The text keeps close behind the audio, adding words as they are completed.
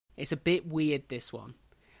It's a bit weird, this one.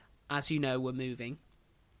 As you know, we're moving.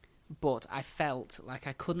 But I felt like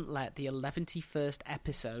I couldn't let the 11th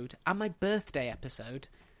episode and my birthday episode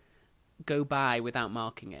go by without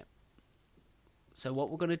marking it. So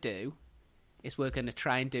what we're going to do is we're going to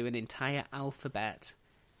try and do an entire alphabet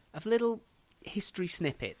of little history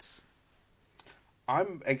snippets.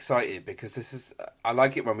 I'm excited because I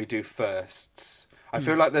like it when we do firsts. I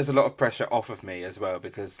feel like there's a lot of pressure off of me as well,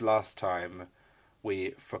 because last time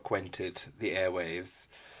we frequented the airwaves,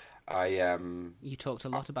 You talked a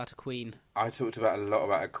lot about a queen. I talked a lot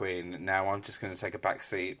about a queen. Now I'm just going to take a back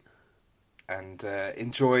seat and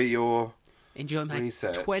enjoy my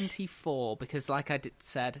research. 24, because like I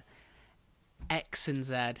said, X and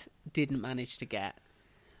Z didn't manage to get.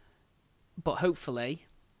 But hopefully,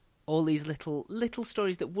 all these little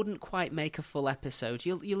stories that wouldn't quite make a full episode,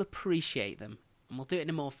 you'll appreciate them. And we'll do it in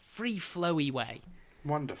a more free-flowy way.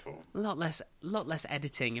 Wonderful. A lot less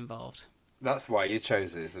editing involved. That's why you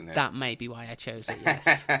chose it, isn't it? That may be why I chose it,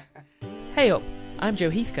 yes. Hey up, I'm Joe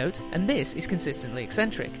Heathcote, and this is Consistently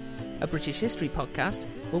Eccentric, a British history podcast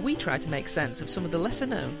where we try to make sense of some of the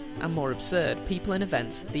lesser-known and more absurd people and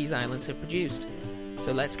events these islands have produced.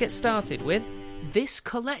 So let's get started with this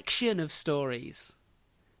collection of stories.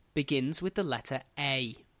 Begins with the letter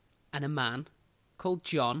A, and a man called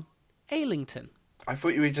John Aylington. I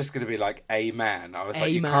thought you were just going to be like a man. I was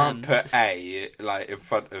like, you man. can't put a like in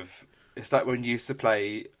front of. It's like when you used to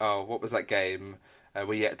play. Oh, what was that game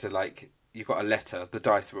where you had to like you got a letter. The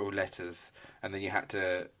dice were all letters, and then you had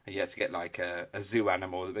to get like a zoo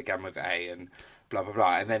animal that began with A and blah blah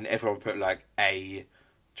blah, and then everyone put like a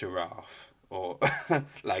giraffe or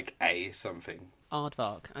like a something.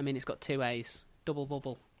 Aardvark. I mean, it's got 2 A's. Double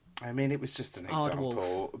bubble. I mean, it was just an Aardwolf.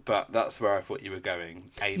 example, but that's where I thought you were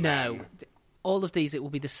going. A man. No, all of these, it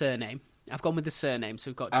will be the surname. I've gone with the surname,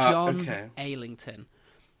 so we've got John Aylington,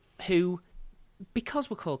 who,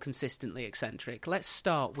 because we're called Consistently Eccentric, let's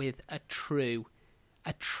start with a true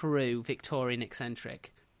Victorian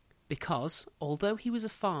eccentric. Because, although he was a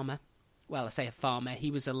farmer, well, I say a farmer,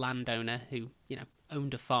 he was a landowner who,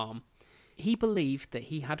 owned a farm, he believed that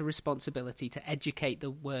he had a responsibility to educate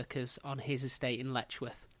the workers on his estate in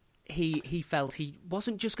Letchworth. He felt he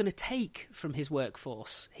wasn't just going to take from his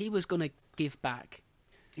workforce, he was going to give back.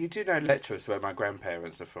 You do know Letchworth, where my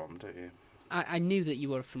grandparents are from, don't you? I knew that you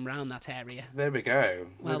were from round that area. There we go.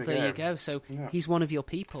 There you go. So he's one of your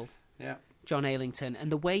people, yeah. John Aylington. And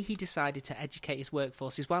the way he decided to educate his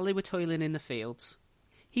workforce is while they were toiling in the fields,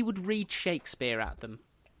 he would read Shakespeare at them.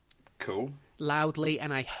 Cool. Loudly,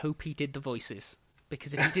 and I hope he did the voices.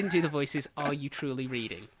 Because if he didn't do the voices, are you truly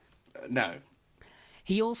reading? No.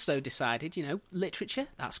 He also decided, literature,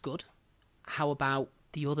 that's good. How about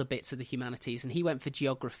the other bits of the humanities? And he went for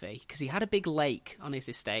geography, because he had a big lake on his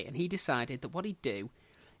estate, and he decided that what he'd do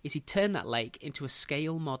is he'd turn that lake into a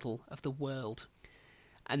scale model of the world.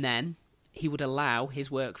 And then he would allow his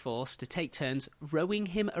workforce to take turns rowing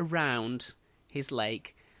him around his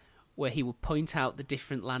lake, where he would point out the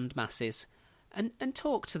different land masses and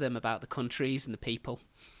talk to them about the countries and the people.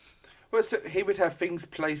 Well, so he would have things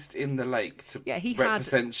placed in the lake to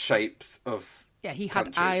represent shapes of. Yeah, he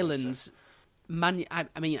had islands.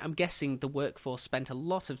 I'm guessing the workforce spent a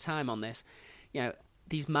lot of time on this.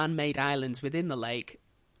 These man-made islands within the lake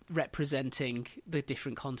representing the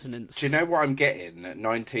different continents. Do you know what I'm getting?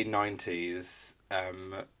 1990s.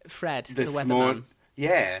 Fred, the weatherman.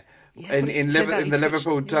 Yeah. In the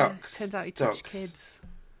Liverpool Ducks. Turns out he touched kids.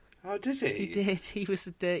 Oh, did he? He did. He was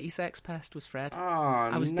a dirty sex pest, was Fred. Oh,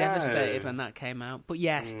 I was devastated when that came out. But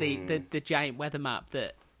yes, the giant weather map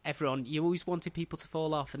that you always wanted people to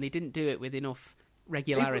fall off, and they didn't do it with enough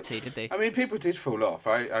regularity, did they? I mean, people did fall off.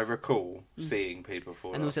 I recall seeing people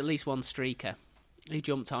fall off. And there was at least one streaker who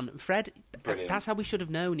jumped on. Fred, that's how we should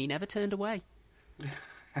have known. He never turned away. He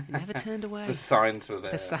never turned away. The signs were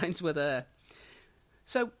there. The signs were there.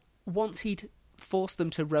 So once he'd forced them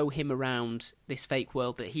to row him around this fake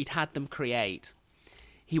world that he'd had them create,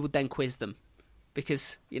 he would then quiz them.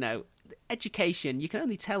 Because, education, you can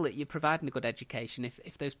only tell that you're providing a good education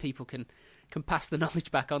if those people can pass the knowledge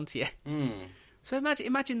back onto you. So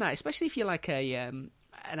imagine that, especially if you're like an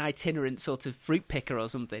itinerant sort of fruit picker or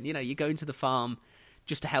something. You go into the farm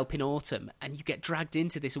just to help in autumn, and you get dragged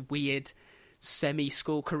into this weird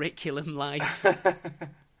semi-school curriculum life.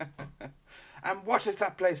 And what is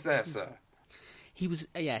that place there, sir? He was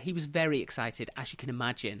very excited, as you can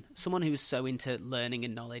imagine. Someone who was so into learning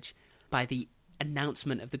and knowledge. By the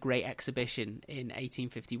announcement of the Great Exhibition in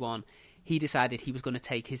 1851, he decided he was going to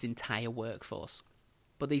take his entire workforce.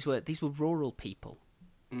 But these were rural people.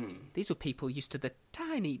 These were people used to the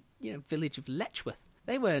tiny, village of Letchworth.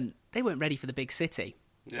 They weren't ready for the big city.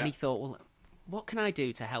 Yeah. And he thought, well, what can I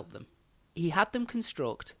do to help them? He had them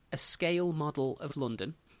construct a scale model of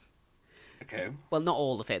London. Okay. Well, not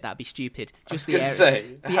all of it. That'd be stupid. Just the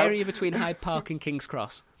area, area between Hyde Park and King's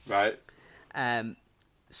Cross. Right.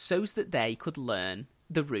 So that they could learn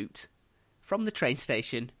the route from the train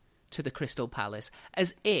station to the Crystal Palace,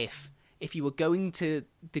 as if you were going to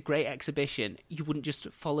the Great Exhibition, you wouldn't just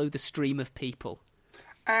follow the stream of people.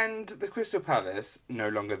 And the Crystal Palace, no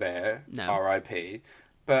longer there, no. R.I.P.,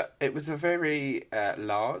 but it was a very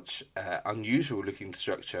large, unusual-looking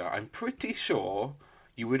structure. I'm pretty sure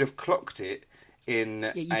you would have clocked it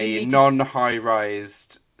in a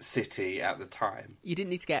non-high-rised city at the time. You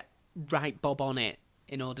didn't need to get right bob on it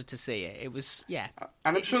in order to see it. It was, And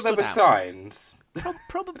I'm sure there were signs.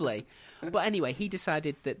 Probably. But anyway, he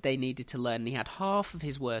decided that they needed to learn. And he had half of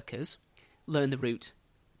his workers learn the route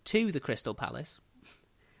to the Crystal Palace.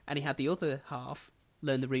 And he had the other half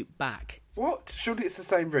learn the route back. What? Surely it's the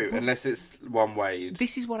same route, unless it's one way.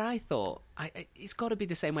 This is what I thought. It's got to be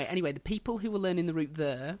the same way. Anyway, the people who were learning the route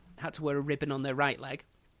there had to wear a ribbon on their right leg.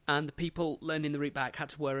 And the people learning the route back had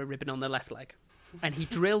to wear a ribbon on their left leg. And he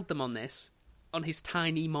drilled them on this, on his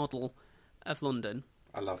tiny model of London.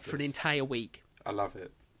 I love for an entire week. I love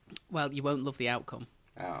it. Well, you won't love the outcome.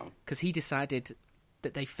 Oh. Because he decided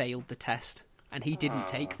that they failed the test, and he didn't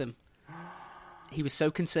take them. He was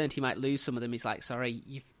so concerned he might lose some of them. He's like, sorry,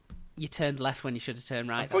 you turned left when you should have turned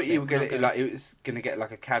right. I thought you were going to, like, it was going to get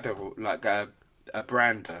like a caddo, like a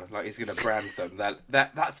brander, like he's going to brand them.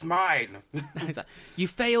 That's mine. He's like, you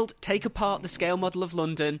failed, take apart the scale model of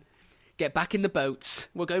London, get back in the boats,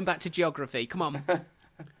 we're going back to geography, come on.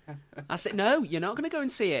 I said, no, you're not going to go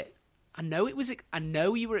and see it. I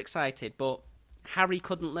know you were excited, but Harry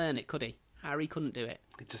couldn't learn it, could he? Harry couldn't do it.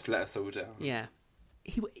 He just let us all down. Yeah.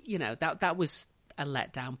 That was a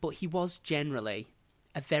letdown, but he was generally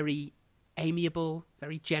a very amiable,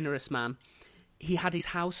 very generous man. He had his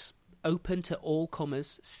house open to all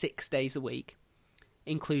comers 6 days a week,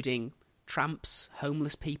 including tramps,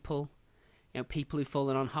 homeless people, people who've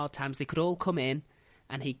fallen on hard times. They could all come in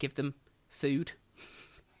and he'd give them food.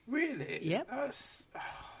 Really? Yep.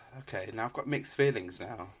 Okay, now I've got mixed feelings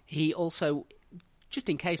now. He also, just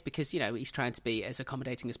in case, because, he's trying to be as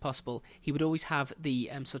accommodating as possible, he would always have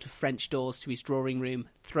the sort of French doors to his drawing room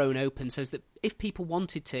thrown open so that if people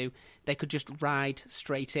wanted to, they could just ride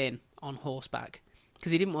straight in on horseback.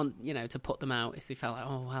 Because he didn't want, to put them out if they felt like,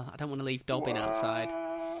 oh, well, I don't want to leave Dobbin outside.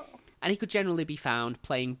 And he could generally be found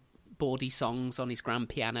playing bawdy songs on his grand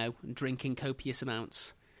piano and drinking copious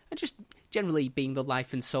amounts. And just generally being the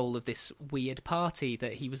life and soul of this weird party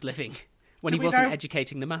that he was living when he wasn't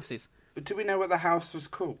educating the masses. Do we know what the house was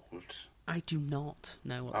called? I do not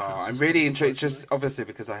know what the house was I'm really intrigued, just obviously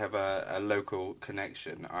because I have a local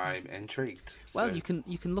connection. I'm intrigued. So. Well, you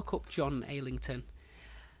can look up John Aylington.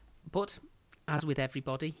 But, as with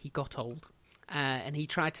everybody, he got old. And he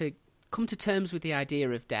tried to come to terms with the idea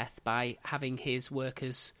of death by having his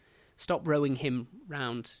workers stop rowing him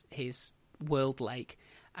round his world lake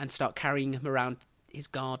and start carrying him around his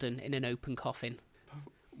garden in an open coffin.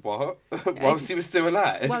 What? Whilst he was still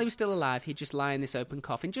alive? While he was still alive, he'd just lie in this open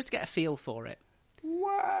coffin just to get a feel for it.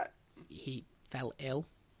 What? He fell ill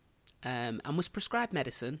and was prescribed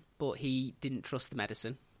medicine, but he didn't trust the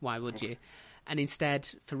medicine. Why would you? And instead,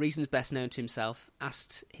 for reasons best known to himself,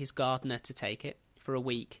 asked his gardener to take it for a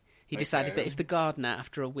week. He decided that if the gardener,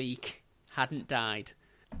 after a week, hadn't died,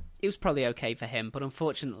 it was probably okay for him, but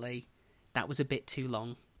unfortunately, that was a bit too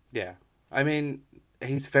long. Yeah. I mean,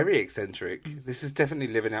 he's very eccentric. This is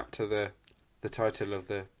definitely living up to the title of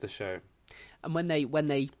the show. And when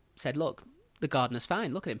they said, look, the gardener's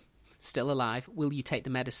fine, look at him, still alive, will you take the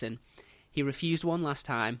medicine? He refused one last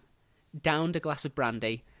time, downed a glass of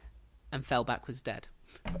brandy, and fell backwards dead.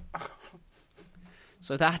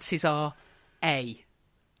 So that is our A.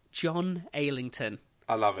 John Aylington.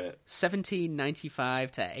 I love it.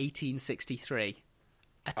 1795 to 1863.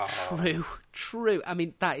 True. I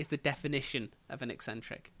mean, that is the definition of an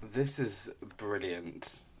eccentric. This is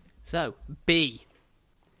brilliant. So, B.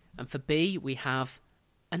 And for B, we have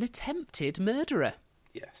an attempted murderer.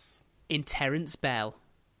 Yes. In Terence Bell,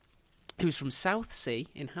 who's from Southsea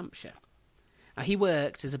in Hampshire. Now, he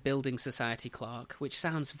worked as a building society clerk, which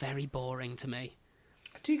sounds very boring to me.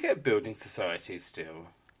 Do you get building societies still?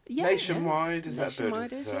 Yeah, Nationwide? Is that building Nationwide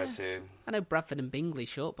society? Yeah. I know Bradford and Bingley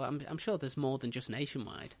shut, but I'm sure there's more than just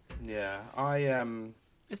Nationwide. Yeah, Isn't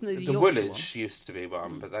there the Woolwich used to be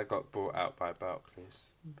one, but that got bought out by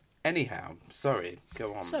Barclays. Anyhow, sorry,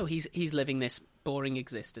 go on. So he's living this boring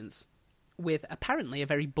existence with apparently a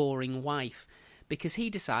very boring wife, because he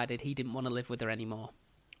decided he didn't want to live with her anymore.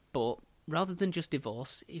 But rather than just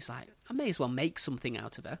divorce, he's like, I may as well make something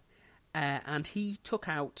out of her. And he took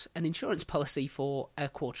out an insurance policy for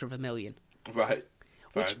 $250,000. Right.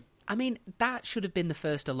 Fine. Which, I mean, that should have been the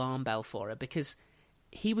first alarm bell for her, because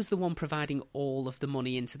he was the one providing all of the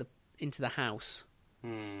money into the house.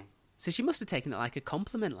 So she must have taken it like a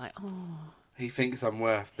compliment, like, oh... He thinks I'm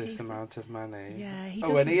worth this amount of money. Yeah, he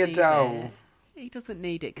doesn't doesn't need Adele. He doesn't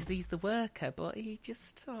need it because he's the worker, but he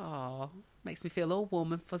just, makes me feel all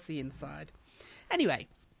warm and fuzzy inside. Anyway,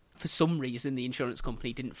 for some reason, the insurance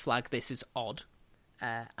company didn't flag this as odd,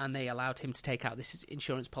 and they allowed him to take out this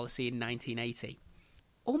insurance policy in 1980.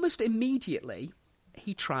 Almost immediately,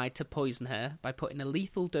 he tried to poison her by putting a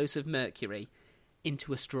lethal dose of mercury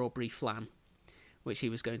into a strawberry flan, which he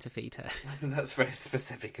was going to feed her. That's very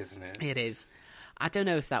specific, isn't it? It is. I don't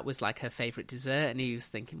know if that was like her favourite dessert, and he was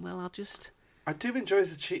thinking, well, I'll just... I do enjoy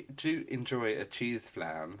a cheese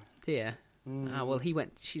flan. Yeah. Well, he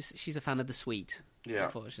went... She's a fan of the sweet,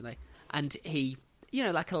 unfortunately. And he,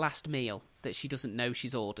 like a last meal that she doesn't know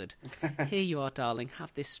she's ordered. Here you are, darling,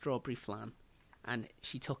 have this strawberry flan. And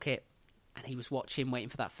she took it, and he was waiting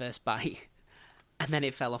for that first bite. And then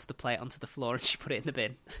it fell off the plate onto the floor, and she put it in the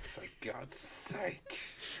bin. For God's sake.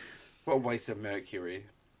 What a waste of mercury.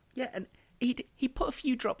 Yeah, and he put a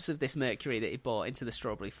few drops of this mercury that he bought into the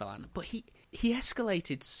strawberry flan, but he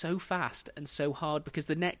escalated so fast and so hard because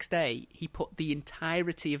the next day he put the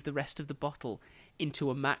entirety of the rest of the bottle into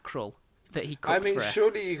a mackerel that he cooked for her.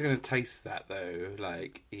 Surely you're going to taste that, though.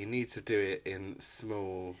 Like, you need to do it in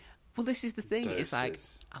small... Well, this is the thing. Doses. It's like,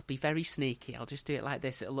 I'll be very sneaky. I'll just do it like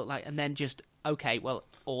this. It'll look like... And then just, okay, well,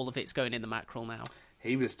 all of it's going in the mackerel now.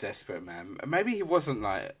 He was desperate, man. Maybe he wasn't,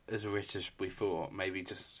 like, as rich as we thought. Maybe he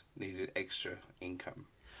just needed extra income.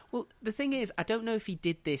 Well, the thing is, I don't know if he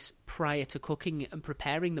did this prior to cooking and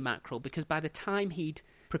preparing the mackerel, because by the time he'd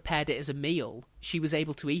prepared it as a meal, she was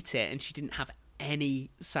able to eat it, and she didn't have any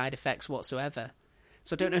side effects whatsoever.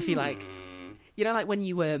 So I don't know if he, like... like when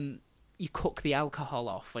you cook the alcohol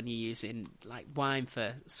off when you're using, like, wine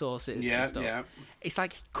for sauces and stuff. Yeah. It's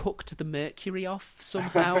like he cooked the mercury off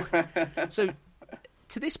somehow. So,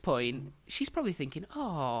 to this point, she's probably thinking,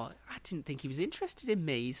 I didn't think he was interested in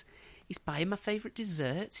me. He's buying my favourite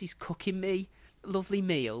desserts. He's cooking me lovely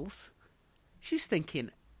meals. She was thinking,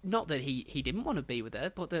 not that he didn't want to be with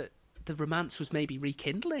her, but that the romance was maybe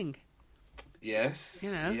rekindling. Yes,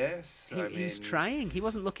 yes. He was trying. He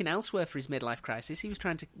wasn't looking elsewhere for his midlife crisis. He was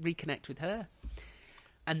trying to reconnect with her.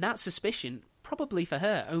 And that suspicion, probably for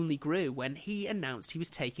her, only grew when he announced he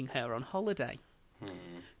was taking her on holiday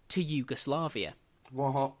to Yugoslavia.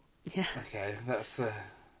 What? Yeah. Okay, that's...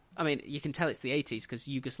 I mean, you can tell it's the 80s because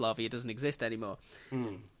Yugoslavia doesn't exist anymore.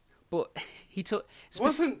 But he took...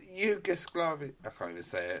 Wasn't Yugoslavia... I can't even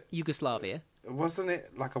say it. Yugoslavia. Wasn't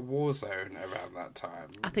it like a war zone around that time?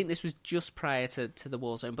 I think this was just prior to the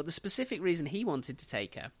war zone. But the specific reason he wanted to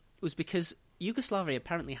take her was because Yugoslavia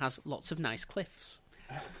apparently has lots of nice cliffs.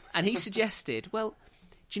 And he suggested, well,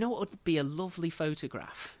 do you know what would be a lovely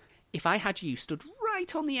photograph? If I had you stood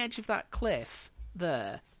right on the edge of that cliff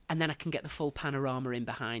there, and then I can get the full panorama in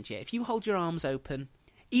behind you. If you hold your arms open,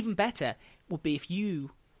 even better would be if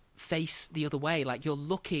you face the other way, like you're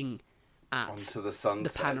looking at onto the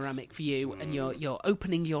sunset, the panoramic view, and you're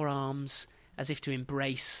opening your arms as if to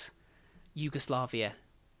embrace Yugoslavia.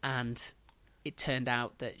 And it turned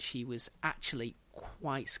out that she was actually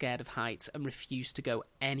quite scared of heights and refused to go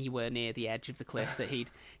anywhere near the edge of the cliff that he'd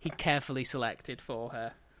carefully selected for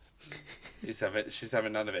her. She's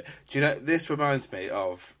having none of it. Do you know, this reminds me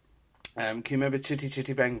of, can you remember Chitty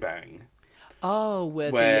Chitty Bang Bang? Oh,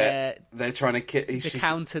 where they're trying to kill... The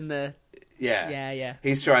Count and the... Yeah.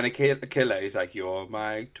 He's trying to kill her. He's like, "You're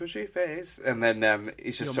my tushy face," and then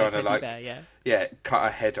he's just trying to bear, cut her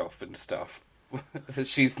head off and stuff.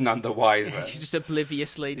 She's none the wiser. She's just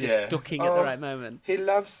obliviously ducking at the right moment. He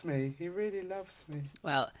loves me. He really loves me.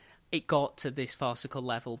 Well, it got to this farcical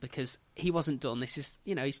level because he wasn't done. This is,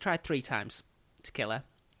 he's tried 3 times to kill her.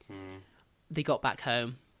 They got back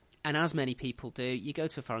home, and as many people do, you go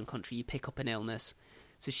to a foreign country, you pick up an illness.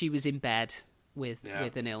 So she was in bed with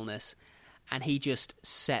an illness. And he just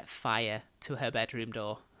set fire to her bedroom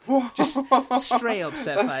door. Just straight up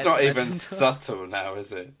set fire to her bedroom door. That's not even subtle now,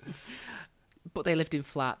 is it? But they lived in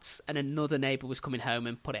flats, and another neighbour was coming home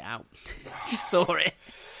and put it out. Just saw it.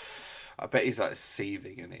 I bet he's like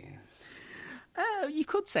seething, isn't he? You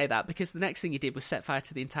could say that, because the next thing he did was set fire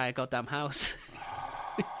to the entire goddamn house.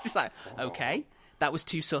 It's just like, okay, that was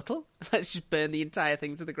too subtle. Let's just burn the entire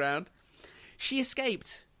thing to the ground. She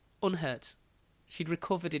escaped unhurt. She'd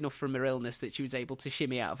recovered enough from her illness that she was able to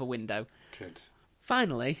shimmy out of a window. Good.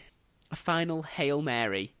 Finally, a final Hail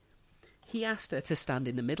Mary. He asked her to stand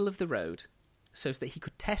in the middle of the road so that he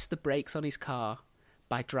could test the brakes on his car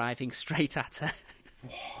by driving straight at her.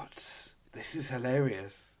 What? This is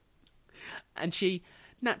hilarious. And she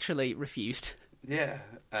naturally refused. Yeah,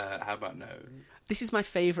 how about no? This is my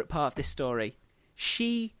favourite part of this story.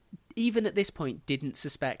 She, even at this point, didn't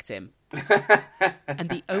suspect him. And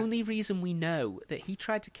the only reason we know that he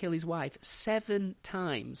tried to kill his wife 7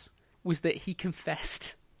 times was that he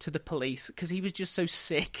confessed to the police because he was just so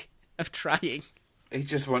sick of trying. He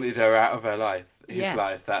just wanted her out of her life, his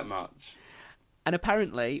life, that much. And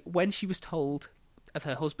apparently, when she was told of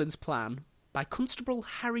her husband's plan by Constable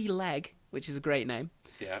Harry Legg, which is a great name,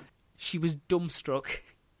 she was dumbstruck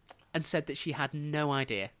and said that she had no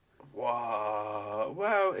idea. Wow.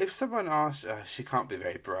 Well, if someone asked... she can't be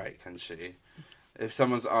very bright, can she? If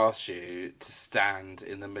someone's asked you to stand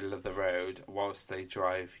in the middle of the road whilst they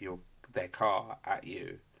drive their car at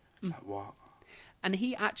you, what? And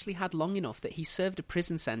he actually had long enough that he served a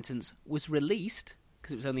prison sentence, was released,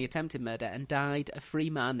 because it was only attempted murder, and died a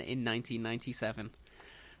free man in 1997.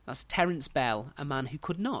 That's Terence Bell, a man who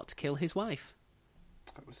could not kill his wife.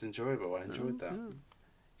 That was enjoyable. I enjoyed that.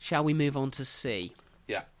 Shall we move on to C?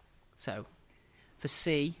 Yeah. So, for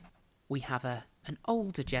C, we have an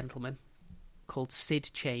older gentleman called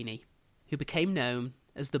Sid Cheney, who became known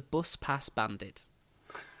as the Bus Pass Bandit.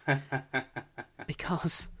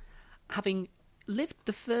 Because, having lived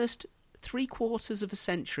the first 3/4 of a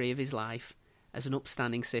century of his life as an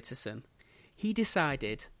upstanding citizen, he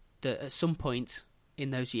decided that at some point in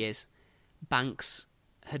those years, banks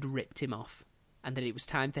had ripped him off and that it was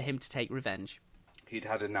time for him to take revenge. He'd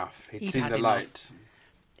had enough. He'd seen the light.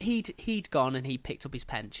 He'd gone and he picked up his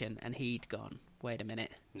pension and he'd gone, wait a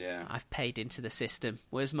minute. Yeah. I've paid into the system.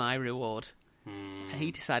 Where's my reward? And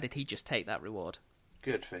he decided he'd just take that reward.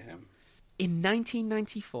 Good for him. In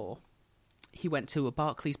 1994, he went to a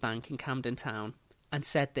Barclays Bank in Camden Town and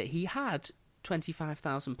said that he had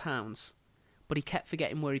 £25,000, but he kept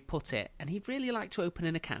forgetting where he put it, and he'd really like to open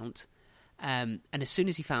an account. And as soon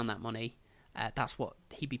as he found that money, that's what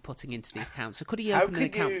he'd be putting into the account. So could he open an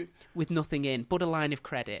account with nothing in but a line of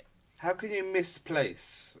credit? How can you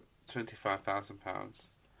misplace £25,000?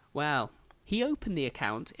 Well, he opened the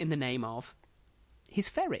account in the name of his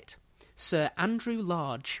ferret, Sir Andrew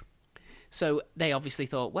Large. So they obviously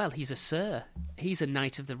thought, well, he's a sir. He's a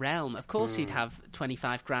knight of the realm. Of course he'd have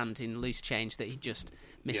 25 grand in loose change that he'd just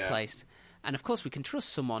misplaced. Yeah. And of course we can trust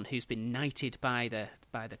someone who's been knighted by the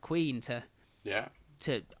Queen to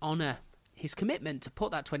honour his commitment to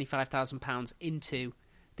put that £25,000 into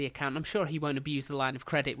the account. I'm sure he won't abuse the line of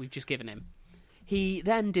credit we've just given him. He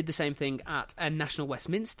then did the same thing at a National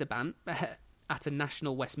Westminster Bank,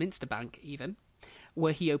 even,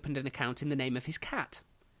 where he opened an account in the name of his cat,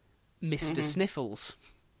 Mr. Sniffles.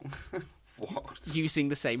 What? Using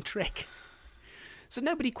the same trick. So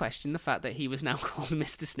nobody questioned the fact that he was now called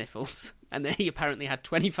Mr. Sniffles, and that he apparently had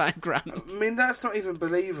 25 grand. I mean, that's not even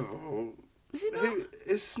believable. Is it not?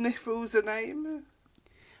 Is Sniffles a name?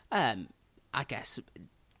 I guess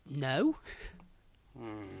no.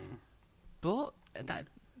 But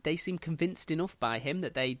they seem convinced enough by him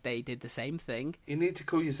that they did the same thing. You need to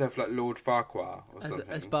call yourself like Lord Farquhar or something.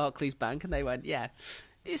 As Barclays Bank, and they went, yeah,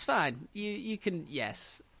 it's fine. You can,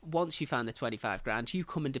 yes. Once you find the 25 grand, you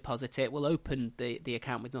come and deposit it. We'll open the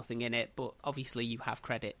account with nothing in it, but obviously you have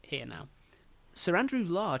credit here now. Sir Andrew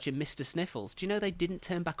Large and Mr. Sniffles, do you know they didn't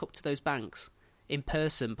turn back up to those banks in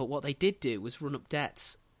person, but what they did do was run up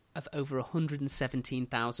debts of over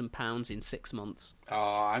 £117,000 in 6 months.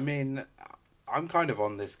 Oh, I mean, I'm kind of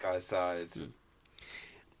on this guy's side.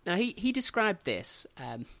 Now, he described this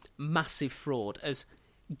massive fraud as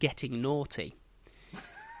getting naughty.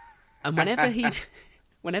 And whenever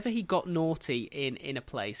he got naughty in a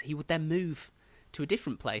place, he would then move to a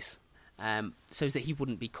different place so that he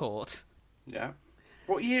wouldn't be caught. Yeah.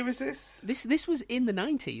 What year is this? This was in the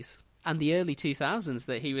 90s and the early 2000s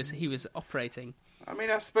that he was operating. I mean,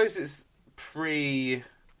 I suppose it's pre...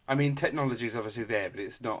 I mean, technology is obviously there, but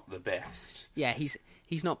it's not the best. Yeah, he's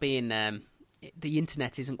not being... the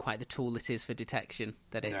internet isn't quite the tool it is for detection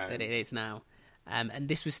that it is now. And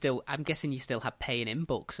this was still... I'm guessing you still had pay-in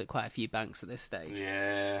books at quite a few banks at this stage.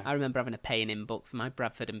 Yeah. I remember having a pay-in book for my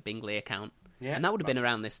Bradford and Bingley account. Yeah. And that would have been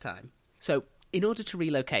around this time. So, in order to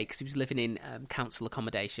relocate, because he was living in council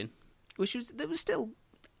accommodation, there was still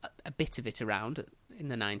a bit of it around in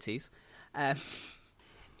the 90s,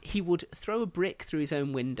 he would throw a brick through his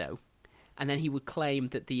own window, and then he would claim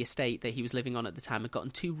that the estate that he was living on at the time had gotten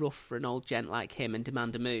too rough for an old gent like him and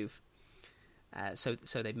demand a move. So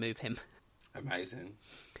they'd move him. Amazing.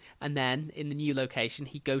 And then, in the new location,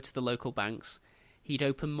 he'd go to the local banks, he'd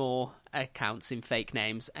open more accounts in fake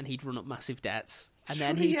names, and he'd run up massive debts. And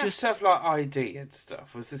Surely then he just have like ID and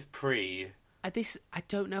stuff. Was this pre? I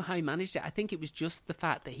don't know how he managed it. I think it was just the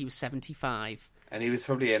fact that he was 75. And he was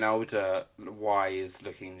probably an older,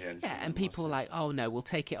 wise-looking gentleman. Yeah, and people were like, oh no, we'll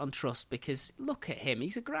take it on trust because look at him,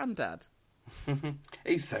 he's a granddad.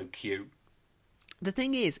 He's so cute. The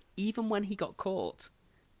thing is, even when he got caught,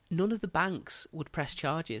 none of the banks would press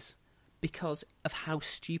charges because of how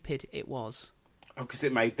stupid it was. Oh, because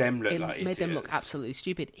it made them look like idiots. It made them look absolutely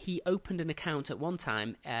stupid. He opened an account at one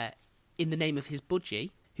time in the name of his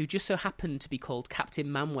budgie, who just so happened to be called Captain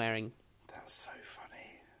Manwaring. That's so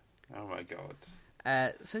funny. Oh my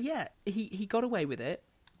god. So yeah, he got away with it,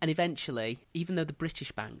 and eventually, even though the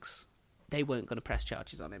British banks, they weren't going to press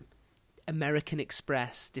charges on him, American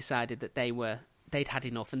Express decided that they'd had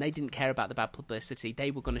enough, and they didn't care about the bad publicity.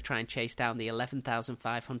 They were going to try and chase down the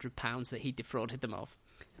 £11,500 that he defrauded them of.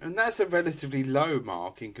 And that's a relatively low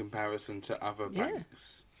mark in comparison to other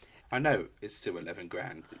banks. I know it's still 11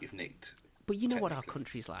 grand that you've nicked. But you know what our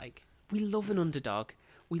country's like? We love an underdog.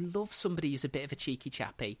 We love somebody who's a bit of a cheeky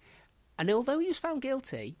chappy. And although he was found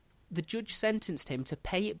guilty, the judge sentenced him to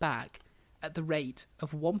pay it back at the rate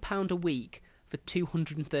of £1 a week for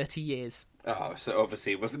 230 years. Oh, so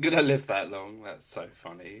obviously he wasn't going to live that long. That's so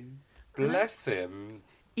funny. Bless him.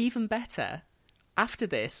 Even better, after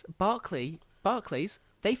this, Barclays,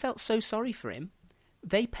 they felt so sorry for him,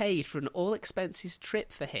 they paid for an all-expenses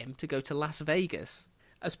trip for him to go to Las Vegas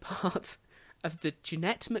as part of the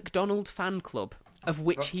Jeanette MacDonald fan club, of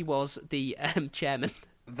which he was the chairman.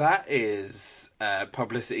 That is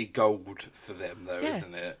publicity gold for them, though,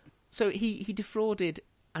 isn't it? So he defrauded,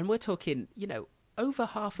 and we're talking, over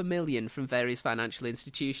 $500,000 from various financial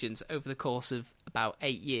institutions over the course of about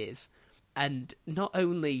 8 years. And not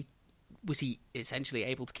only was he essentially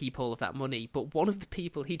able to keep all of that money, but one of the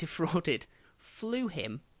people he defrauded flew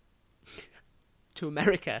him to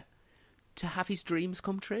America to have his dreams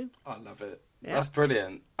come true. I love it. Yeah. That's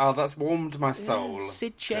brilliant. Oh, that's warmed my soul.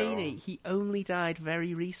 Sid Cheney, he only died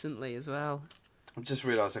very recently as well. I just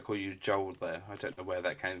realised I call you Joel there. I don't know where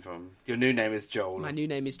that came from. Your new name is Joel. My new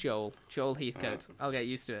name is Joel. Joel Heathcote. I'll get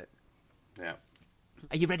used to it. Yeah.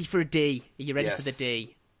 Are you ready for a D? Are you ready for the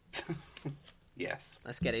D? Yes.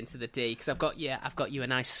 Let's get into the D, because I've got you a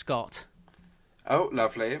nice Scot. Oh,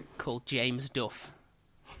 lovely. Called James Duff.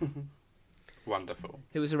 Wonderful.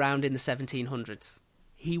 Who was around in the 1700s.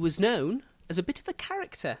 He was known as a bit of a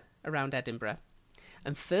character around Edinburgh,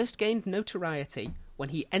 and first gained notoriety when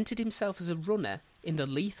he entered himself as a runner in the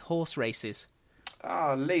Leith horse races.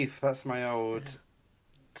 Ah, Leith, that's my old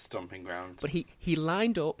stomping ground. But he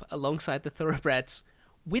lined up alongside the thoroughbreds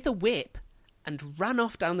with a whip and ran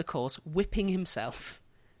off down the course, whipping himself,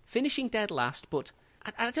 finishing dead last, but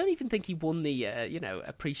I don't even think he won the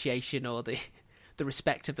appreciation or the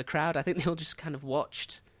respect of the crowd. I think they all just kind of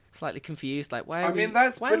watched, slightly confused, like, why are we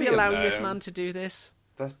allowing this man to do this?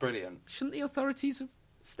 That's brilliant. Shouldn't the authorities have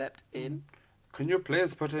stepped in? Can you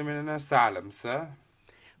please put him in an asylum, sir?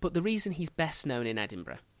 But the reason he's best known in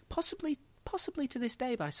Edinburgh, possibly to this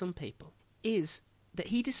day by some people, is that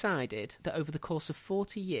he decided that over the course of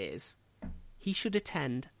 40 years, he should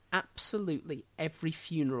attend absolutely every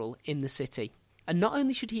funeral in the city. And not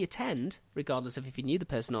only should he attend, regardless of if he knew the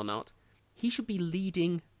person or not, he should be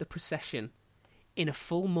leading the procession in a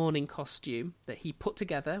full mourning costume that he put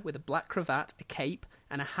together with a black cravat, a cape,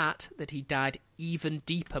 and a hat that he dyed even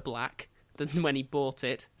deeper black than when he bought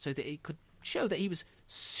it, so that it could show that he was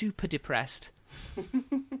super depressed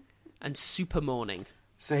and super mourning.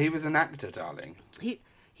 So he was an actor, darling?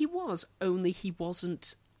 He was, only he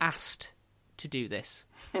wasn't asked to do this.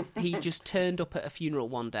 He just turned up at a funeral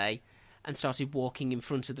one day and started walking in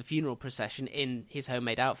front of the funeral procession in his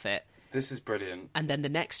homemade outfit. This is brilliant. And then the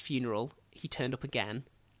next funeral, he turned up again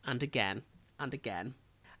and again and again.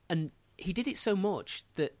 And he did it so much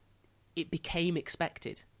that it became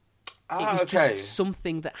expected. It was just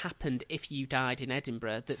something that happened if you died in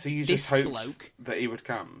Edinburgh. That so you just hoped that he would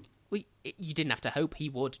come? Well, you didn't have to hope, he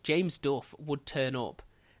would. James Duff would turn up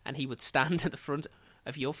and he would stand at the front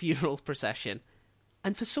of your funeral procession.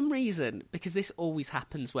 And for some reason, because this always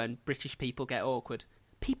happens when British people get awkward,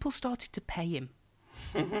 people started to pay him.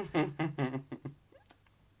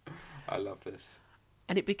 I love this.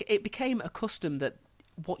 And it became a custom that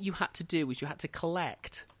what you had to do was you had to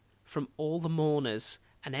collect from all the mourners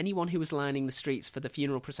and anyone who was lining the streets for the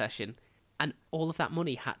funeral procession, and all of that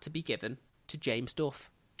money had to be given to James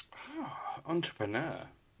Duff. Oh, entrepreneur.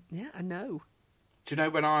 Yeah, I know. Do you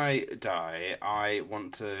know, when I die, I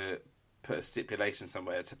want to put a stipulation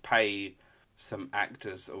somewhere to pay some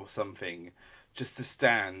actors or something just to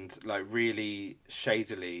stand, like, really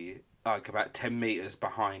shadily like about 10 meters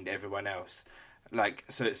behind everyone else. Like,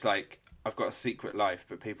 so it's like I've got a secret life,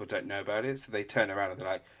 but people don't know about it. So they turn around and they're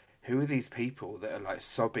like, who are these people that are like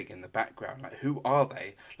sobbing in the background? Like, who are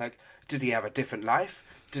they? Like, did he have a different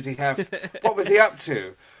life? Did he have, what was he up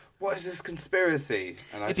to? What is this conspiracy?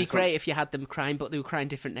 And it'd be great if you had them crying, but they were crying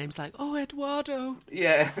different names, like, oh, Eduardo.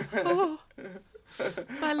 Yeah. Oh,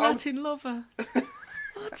 my Latin lover.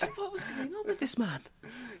 What was going on with this man?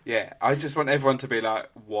 Yeah, I just want everyone to be like,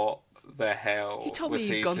 what the hell? He told me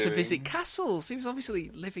he'd gone to visit castles. He was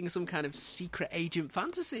obviously living some kind of secret agent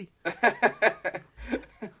fantasy.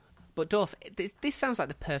 But Duff, this sounds like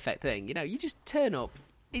the perfect thing. You know, you just turn up,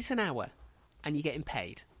 it's an hour, and you're getting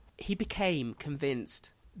paid. He became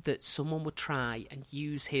convinced that someone would try and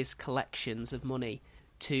use his collections of money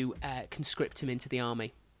to conscript him into the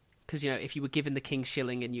army. Because, you know, if you were given the king's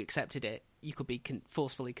shilling and you accepted it, you could be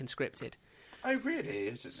forcefully conscripted. Oh, really?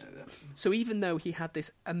 I didn't know that. So even though he had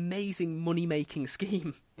this amazing money-making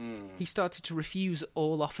scheme, he started to refuse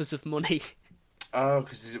all offers of money. Oh,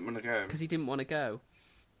 because he didn't want to go. Because he didn't want to go.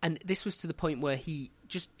 And this was to the point where he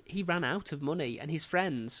ran out of money, and his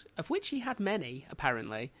friends, of which he had many,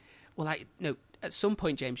 apparently, were like, no, at some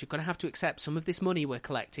point, James, you're going to have to accept some of this money we're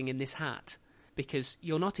collecting in this hat, because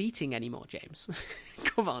you're not eating anymore, James.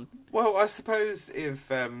 Come on. Well, I suppose if...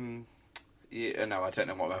 no, I don't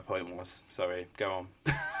know what my point was. Sorry, go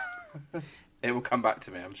on. It will come back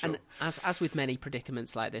to me, I'm sure. And as with many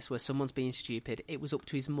predicaments like this, where someone's being stupid, it was up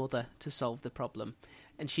to his mother to solve the problem.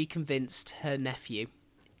 And she convinced her nephew,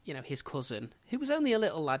 you know, his cousin, who was only a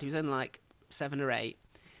little lad, he was only like 7 or 8,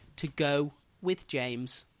 to go with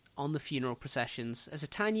James on the funeral processions as a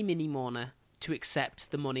tiny mini mourner to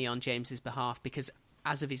accept the money on James's behalf, because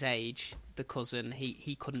as of his age, the cousin,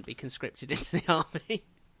 he couldn't be conscripted into the army.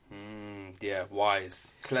 Yeah,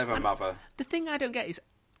 wise. Clever mother. The thing I don't get is,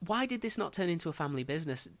 why did this not turn into a family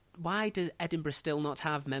business? Why does Edinburgh still not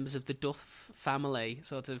have members of the Duff family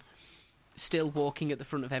sort of still walking at the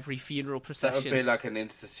front of every funeral procession? That would be like an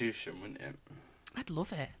institution, wouldn't it? I'd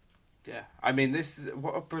love it. Yeah. I mean,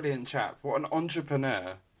 what a brilliant chap. What an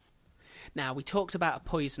entrepreneur. Now, we talked about a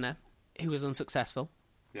poisoner who was unsuccessful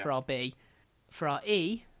for our B. For our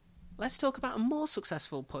E, let's talk about a more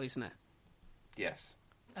successful poisoner. Yes.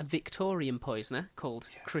 A Victorian poisoner called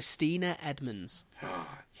Christina Edmonds.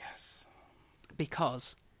 Yes.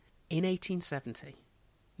 Because in 1870,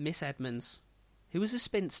 Miss Edmonds, who was a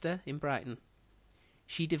spinster in Brighton,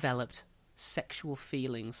 she developed sexual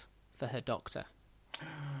feelings for her doctor,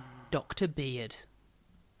 Dr. Beard.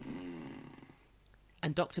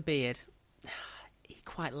 And Dr. Beard, he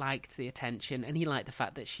quite liked the attention, and he liked the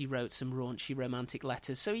fact that she wrote some raunchy romantic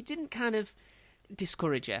letters, so he didn't kind of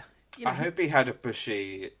discourage her. You know, I hope he had a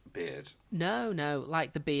bushy beard. No,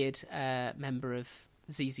 like the Beard member of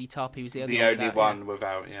ZZ Top, he was the only one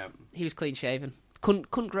without, He was clean shaven. Couldn't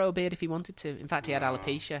grow a beard if he wanted to. In fact, he had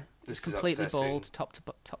alopecia. He was completely bald, top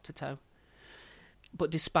to toe. But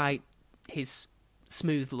despite his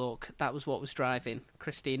smooth look, that was what was driving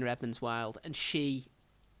Christina Edmonds wild, and she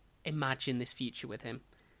imagined this future with him.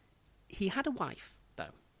 He had a wife,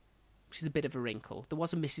 though. She's a bit of a wrinkle. There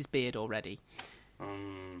was a Mrs. Beard already.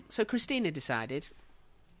 So Christina decided,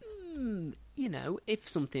 you know, if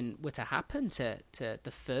something were to happen to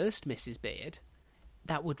the first Mrs. Beard,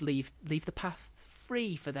 that would leave the path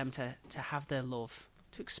free for them to have their love,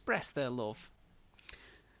 to express their love.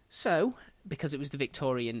 So, because it was the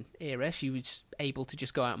Victorian era, she was able to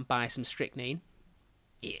just go out and buy some strychnine.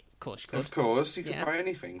 Yeah, of course she could. Of course, you could buy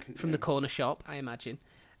anything. From the corner shop, I imagine.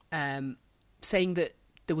 Saying that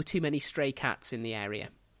there were too many stray cats in the area,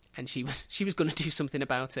 and she was going to do something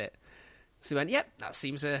about it. So they went, yep, that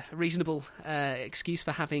seems a reasonable excuse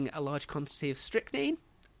for having a large quantity of strychnine.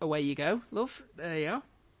 Away you go, love. There you are.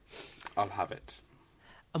 I'll have it.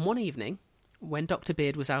 And one evening, when Dr.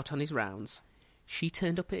 Beard was out on his rounds, she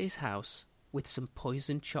turned up at his house with some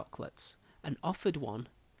poisoned chocolates and offered one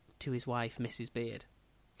to his wife, Mrs. Beard.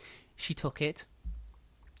 She took it,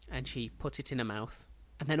 and she put it in her mouth,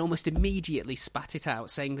 and then almost immediately spat it out,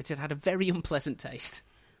 saying that it had a very unpleasant taste.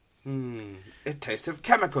 It tastes of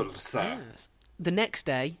chemicals, sir. Yes. The next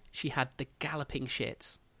day, she had the galloping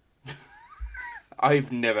shits.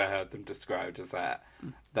 I've never heard them described as that.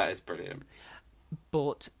 That is brilliant.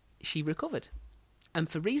 But she recovered. And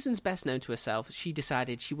for reasons best known to herself, she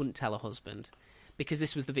decided she wouldn't tell her husband, because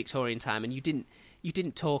this was the Victorian time, and you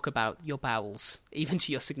didn't talk about your bowels, even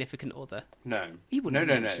to your significant other. No. He wouldn't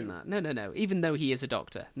mention that. No. Even though he is a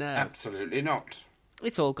doctor. No. Absolutely not.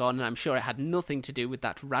 It's all gone, and I'm sure it had nothing to do with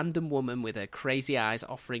that random woman with her crazy eyes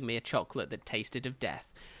offering me a chocolate that tasted of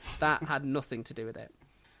death. That had nothing to do with it.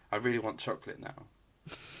 I really want chocolate now.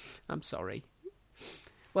 I'm sorry.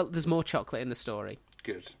 Well, there's more chocolate in the story.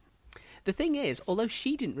 Good. The thing is, although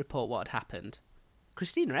she didn't report what had happened,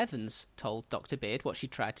 Christina Evans told Dr. Beard what she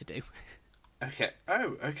tried to do. Okay.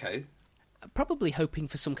 Oh, okay. Probably hoping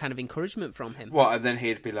for some kind of encouragement from him. What, and then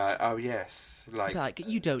he'd be like, oh, yes. Like,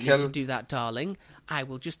 you don't need to do that, darling. I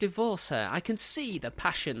will just divorce her. I can see the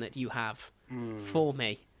passion that you have for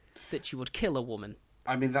me, that you would kill a woman.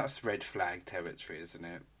 I mean, that's red flag territory, isn't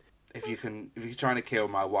it? If you're trying to kill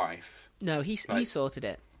my wife... No, he sorted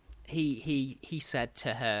it. He said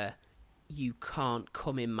to her, you can't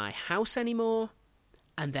come in my house anymore.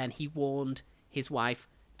 And then he warned his wife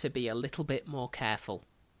to be a little bit more careful.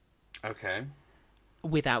 Okay.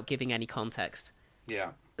 Without giving any context.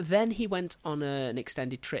 Yeah. Then he went on an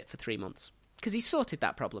extended trip for 3 months. Because he's sorted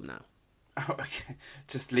that problem now. Oh, okay.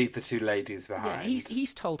 Just leave the two ladies behind. Yeah,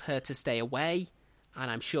 he's told her to stay away, and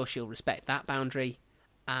I'm sure she'll respect that boundary.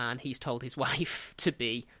 And he's told his wife to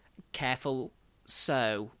be careful,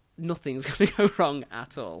 so nothing's going to go wrong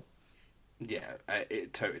at all. Yeah,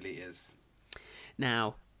 it totally is.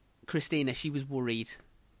 Now, Christina, she was worried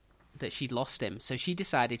that she'd lost him, so she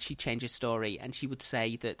decided she'd change her story, and she would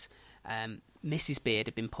say that Mrs. Beard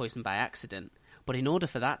had been poisoned by accident, but in order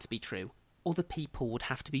for that to be true, other people would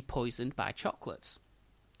have to be poisoned by chocolates.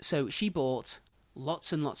 So she bought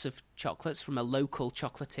lots and lots of chocolates from a local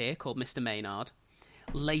chocolatier called Mr. Maynard,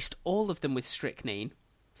 laced all of them with strychnine,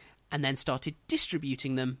 and then started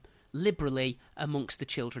distributing them liberally amongst the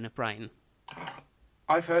children of Brighton.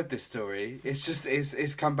 I've heard this story.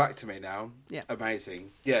 It's come back to me now. Yeah.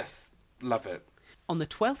 Amazing. Yes, love it. On the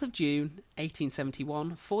 12th of June,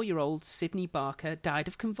 1871, 4-year-old Sidney Barker died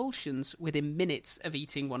of convulsions within minutes of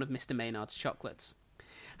eating one of Mr. Maynard's chocolates.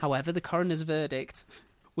 However, the coroner's verdict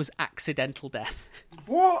was accidental death.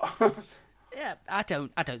 What? Yeah, I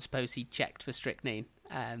don't suppose he checked for strychnine.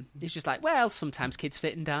 It's just like, well, sometimes kids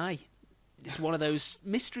fit and die. It's one of those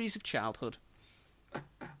mysteries of childhood.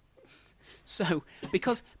 So,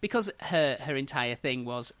 because her entire thing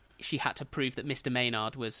was she had to prove that Mr.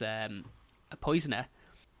 Maynard was a poisoner,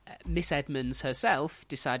 Miss Edmonds herself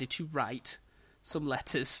decided to write some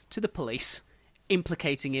letters to the police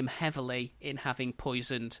implicating him heavily in having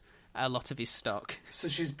poisoned a lot of his stock. So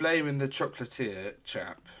she's blaming the chocolatier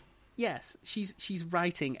chap. Yes, she's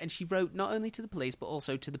writing, and she wrote not only to the police but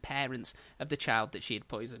also to the parents of the child that she had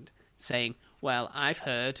poisoned, saying, well, I've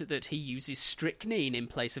heard that he uses strychnine in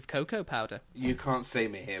place of cocoa powder. You can't see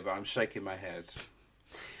me here, but I'm shaking my head.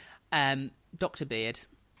 Dr. Beard,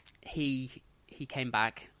 he came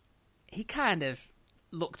back. He kind of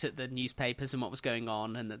looked at the newspapers and what was going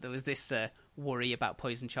on, and that there was this worry about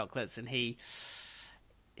poisoned chocolates, and he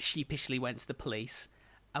sheepishly went to the police.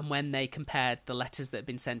 And when they compared the letters that had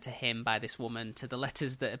been sent to him by this woman to the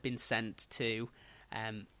letters that had been sent to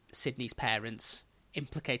Sidney's parents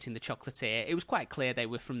implicating the chocolatier, it was quite clear they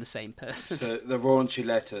were from the same person. So the raunchy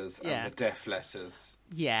letters and the deaf letters.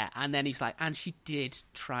 Yeah, and then he's like, and she did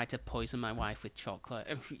try to poison my wife with chocolate.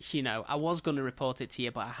 You know, I was going to report it to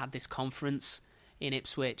you, but I had this conference in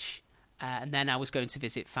Ipswich, and then I was going to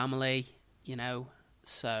visit family, you know,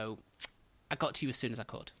 so I got to you as soon as I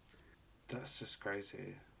could. That's just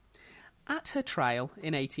crazy. At her trial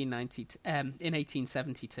in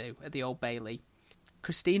 1872 at the Old Bailey,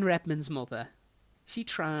 Christina Edmonds' mother, she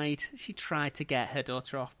tried to get her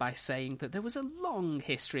daughter off by saying that there was a long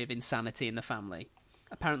history of insanity in the family.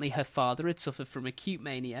 Apparently her father had suffered from acute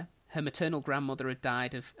mania, her maternal grandmother had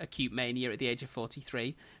died of acute mania at the age of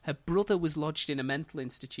 43, her brother was lodged in a mental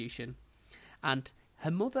institution, and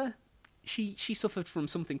her mother, she suffered from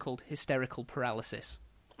something called hysterical paralysis.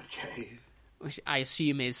 Okay. Which I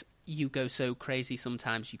assume is you go so crazy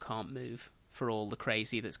sometimes you can't move for all the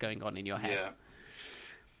crazy that's going on in your head. Yeah.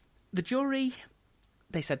 The jury,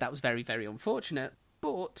 they said that was very, very unfortunate,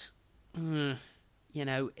 but, you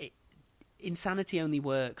know, insanity only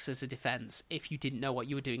works as a defence if you didn't know what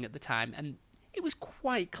you were doing at the time. And it was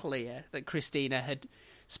quite clear that Christina had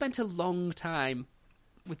spent a long time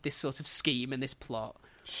with this sort of scheme and this plot.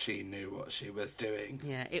 She knew what she was doing.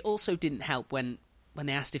 Yeah, it also didn't help when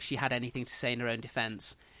they asked if she had anything to say in her own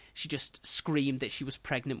defence. She just screamed that she was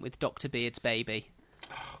pregnant with Dr. Beard's baby.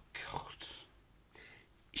 Oh, God.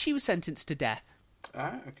 She was sentenced to death.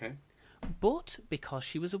 Ah, okay. But because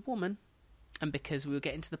she was a woman, and because we were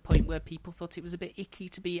getting to the point where people thought it was a bit icky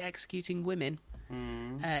to be executing women,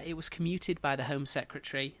 it was commuted by the Home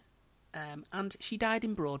Secretary, and she died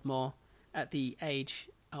in Broadmoor at the age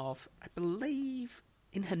of, I believe,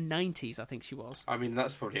 in her 90s, I think she was. I mean,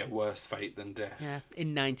 that's probably a worse fate than death. Yeah,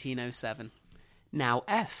 in 1907. Now,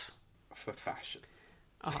 F. For fashion.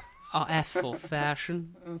 F for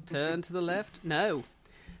fashion. Turn to the left. No.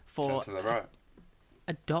 For turn to the right.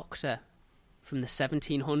 A doctor from the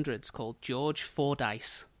 1700s called George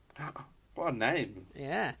Fordyce. What a name!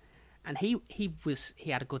 Yeah, and he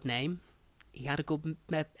had a good name. He had a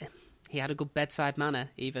good bedside manner.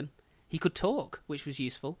 Even he could talk, which was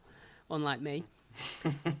useful, unlike me.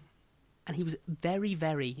 And he was very,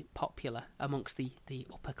 very popular amongst the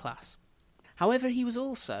upper class. However, he was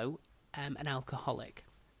also an alcoholic.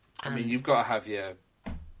 I mean, you've got to have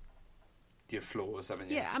your flaws, haven't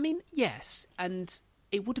you? Yeah, I mean, yes. And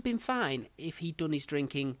it would have been fine if he'd done his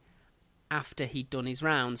drinking after he'd done his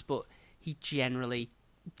rounds, but he generally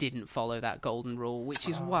didn't follow that golden rule, which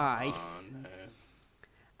is why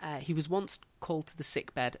he was once called to the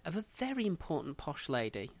sickbed of a very important posh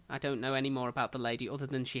lady. I don't know any more about the lady other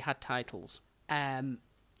than she had titles. And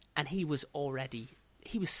he was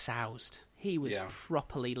soused. He was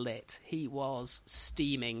properly lit. He was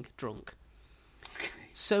steaming drunk. Okay.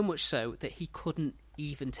 So much so that he couldn't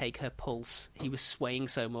even take her pulse. He was swaying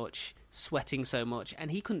so much, sweating so much, and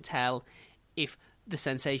he couldn't tell if the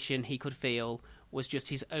sensation he could feel was just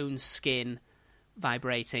his own skin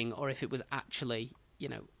vibrating or if it was actually,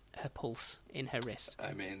 her pulse in her wrist.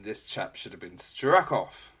 I mean, this chap should have been struck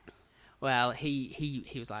off. Well, he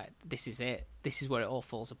was like, this is it. This is where it all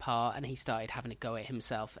falls apart. And he started having a go at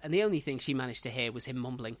himself. And the only thing she managed to hear was him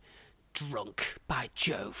mumbling, "Drunk, by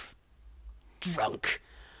Jove. Drunk."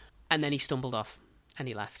 And then he stumbled off and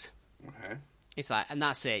he left. Okay. It's like, and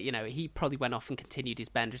that's it. He probably went off and continued his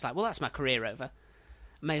bender. It's like, well, that's my career over.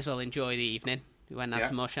 May as well enjoy the evening. We went and had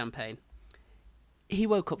some more champagne. He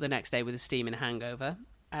woke up the next day with a steaming hangover.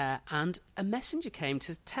 And a messenger came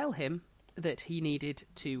to tell him that he needed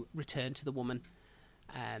to return to the woman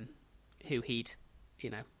who he'd,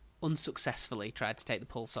 unsuccessfully tried to take the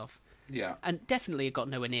pulse off. Yeah. And definitely had got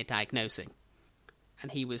nowhere near diagnosing. And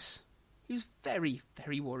he was very,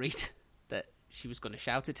 very worried that she was going to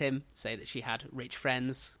shout at him, say that she had rich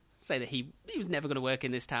friends, say that he was never going to work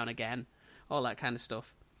in this town again, all that kind of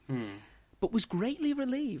stuff. But was greatly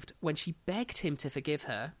relieved when she begged him to forgive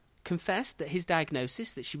her, confessed that his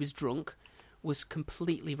diagnosis, that she was drunk, was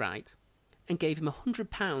completely right, and gave him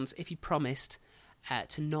 £100 if he promised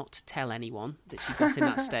to not tell anyone that she got in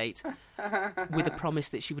that state, with a promise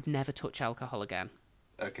that she would never touch alcohol again.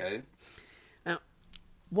 Okay. Now,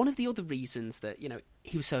 one of the other reasons that,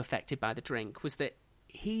 he was so affected by the drink was that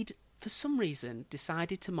he'd, for some reason,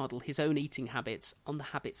 decided to model his own eating habits on the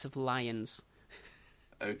habits of lions.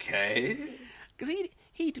 Okay. Because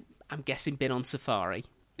he'd, I'm guessing, been on safari.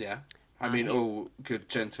 Yeah. I mean, all good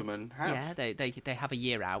gentlemen have. Yeah, they have a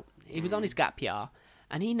year out. He was on his gap year,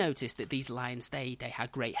 and he noticed that these lions, they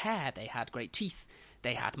had great hair, they had great teeth,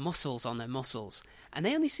 they had muscles on their muscles, and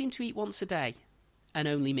they only seemed to eat once a day, and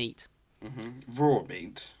only meat. Mm-hmm. Raw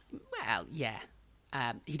meat? Well, yeah.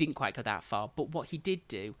 He didn't quite go that far, but what he did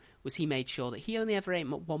do was he made sure that he only ever ate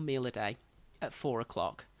one meal a day at 4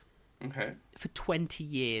 o'clock. Okay. For 20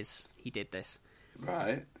 years he did this.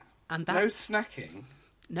 Right. And no snacking?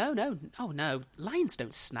 No. Oh, no. Lions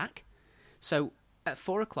don't snack. So, at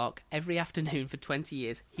 4 o'clock every afternoon for 20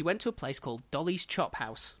 years, he went to a place called Dolly's Chop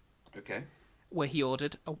House. Okay. Where he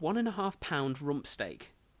ordered a 1.5 pound rump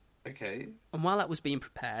steak. Okay. And while that was being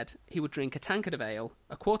prepared, he would drink a tankard of ale,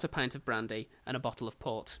 a 1/4 pint of brandy, and a bottle of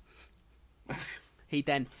port. He'd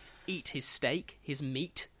then eat his steak, his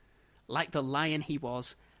meat, like the lion he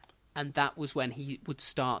was, and that was when he would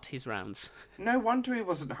start his rounds. No wonder he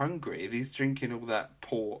wasn't hungry if he's drinking all that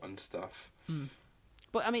port and stuff. Mm.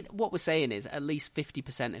 But, I mean, what we're saying is at least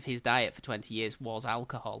 50% of his diet for 20 years was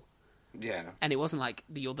alcohol. Yeah. And it wasn't like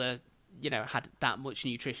the other, had that much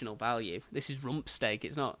nutritional value. This is rump steak,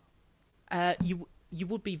 it's not. You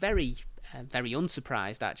would be very, very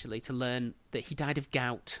unsurprised, actually, to learn that he died of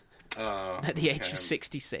gout at the age of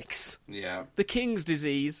 66. Yeah. The king's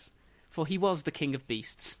disease, for he was the king of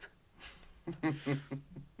beasts.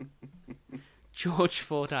 George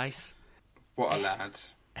Fordyce. What a lad.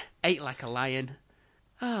 Ate like a lion.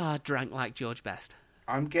 Drank like George Best.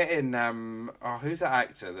 I'm getting, who's that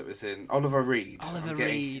actor that was in Oliver Reed?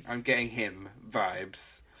 Reed. I'm getting him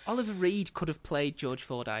vibes. Oliver Reed could have played George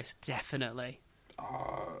Fordyce, definitely.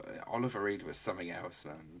 Oliver Reed was something else,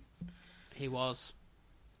 man. He was.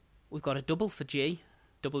 We've got a double for G.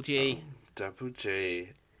 Double G. Double G.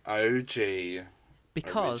 OG.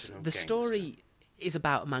 Because Original the gangster. story is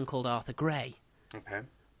about a man called Arthur Gray. Okay.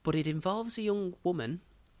 But it involves a young woman,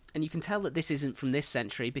 and you can tell that this isn't from this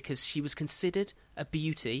century because she was considered a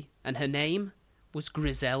beauty, and her name was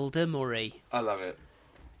Griselda Murray. I love it.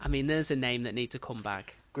 I mean, there's a name that needs a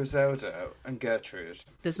comeback. Griselda and Gertrude.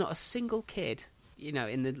 There's not a single kid,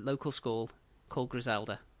 in the local school called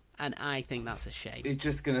Griselda, and I think that's a shame. You're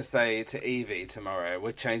just going to say to Evie tomorrow,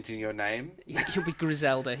 we're changing your name? You'll be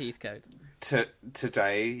Griselda Heathcote.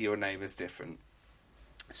 today your name is different.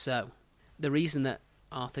 So, the reason that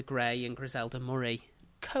Arthur Gray and Griselda Murray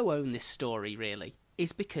co-own this story, really,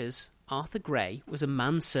 is because Arthur Gray was a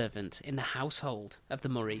manservant in the household of the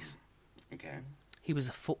Murrays. Okay. He was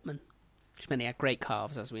a footman, which meant he had great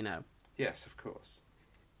calves, as we know. Yes, of course.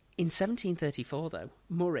 In 1734, though,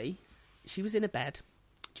 Murray, she was in a bed,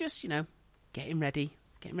 just, getting ready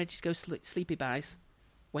to go sleepy byes,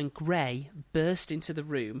 when Gray burst into the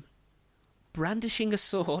room, brandishing a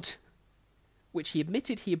sword, which he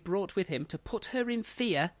admitted he had brought with him to put her in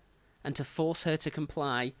fear and to force her to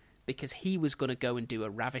comply, because he was going to go and do a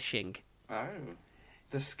ravishing. Oh,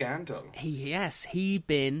 the scandal. He'd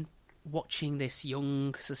been watching this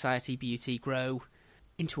young society beauty grow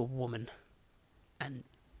into a woman, and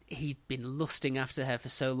he'd been lusting after her for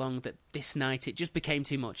so long that this night it just became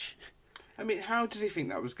too much. I mean, how did he think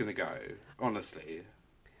that was going to go, honestly?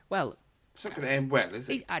 Well, it's not going to end well, is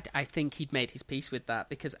it? I think he'd made his peace with that,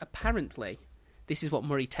 because apparently this is what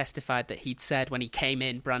Murray testified that he'd said when he came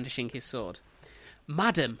in brandishing his sword.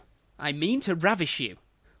 "Madam, I mean to ravish you,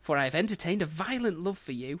 for I have entertained a violent love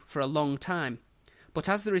for you for a long time. But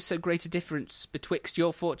as there is so great a difference betwixt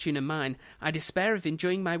your fortune and mine, I despair of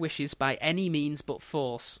enjoying my wishes by any means but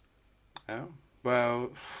force." Oh,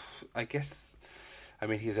 well, I guess,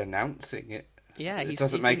 he's announcing it. Yeah, it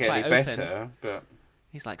doesn't make it any better, but...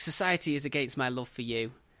 He's like, "Society is against my love for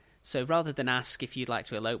you, so rather than ask if you'd like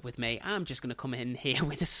to elope with me, I'm just going to come in here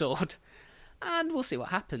with a sword, and we'll see what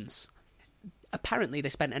happens." Apparently they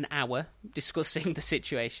spent an hour discussing the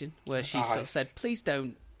situation, where she sort of said, "Please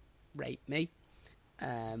don't rape me."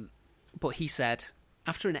 But he said,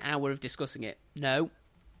 after an hour of discussing it, "No,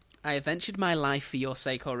 I have ventured my life for your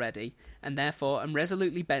sake already, and therefore am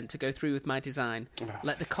resolutely bent to go through with my design.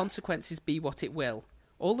 Let the consequences be what it will.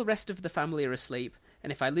 All the rest of the family are asleep,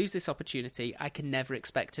 and if I lose this opportunity, I can never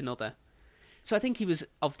expect another." So I think he was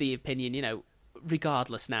of the opinion,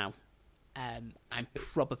 regardless now, I'm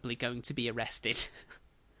probably going to be arrested.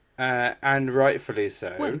 And rightfully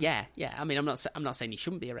so. Well, yeah. I'm not saying he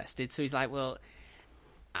shouldn't be arrested. So he's like, well,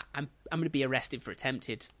 I'm going to be arrested for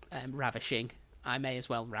attempted ravishing. I may as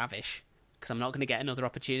well ravish, because I'm not going to get another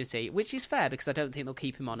opportunity, which is fair, because I don't think they'll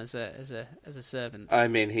keep him on as a servant.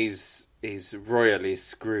 He's royally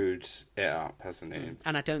screwed it up, hasn't he?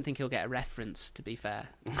 And I don't think he'll get a reference, to be fair.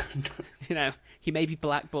 He may be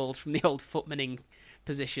blackballed from the old footmaning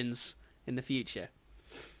positions in the future.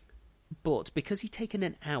 But because he'd taken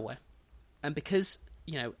an hour, and because,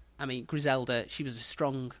 Griselda, she was a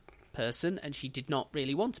strong person, and she did not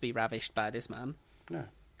really want to be ravished by this man. No.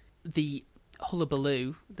 The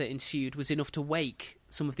hullabaloo that ensued was enough to wake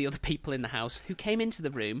some of the other people in the house, who came into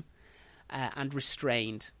the room and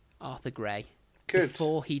restrained Arthur Gray. Good.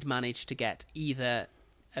 Before he'd managed to get either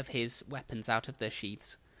of his weapons out of their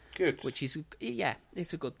sheaths. Good. Which is,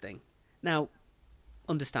 it's a good thing. Now,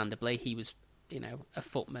 understandably, he was, a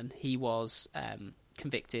footman. He was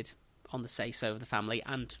convicted on the say-so of the family,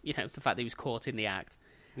 and, the fact that he was caught in the act.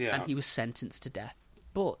 Yeah. And he was sentenced to death.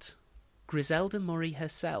 But Griselda Murray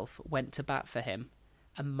herself went to bat for him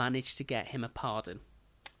and managed to get him a pardon.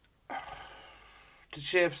 Did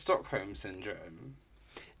she have Stockholm Syndrome?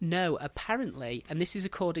 No, apparently, and this is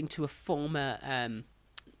according to a former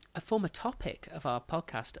topic of our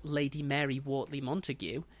podcast, Lady Mary Wortley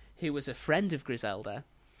Montague, who was a friend of Griselda.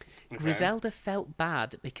 Okay. Griselda felt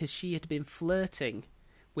bad because she had been flirting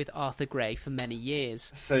with Arthur Gray for many years.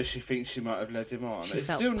 So she thinks she might have led him on. She it's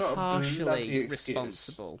felt still not partially a bloody excuse.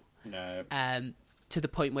 Responsible. No. To the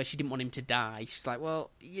point where she didn't want him to die. She's like, well,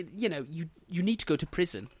 you need to go to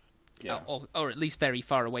prison. Yeah. Or at least very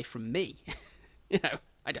far away from me.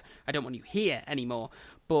 I don't want you here anymore.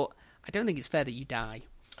 But I don't think it's fair that you die.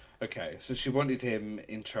 Okay, so she wanted him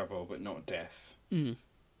in trouble, but not death. Mm.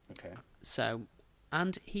 Okay. So,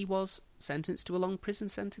 and he was sentenced to a long prison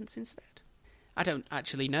sentence instead. I don't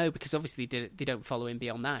actually know, because obviously they don't follow him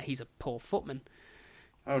beyond that. He's a poor footman.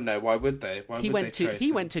 Oh no, why would they? He went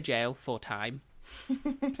to jail for time.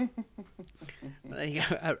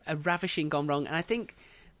 a ravishing gone wrong. And I think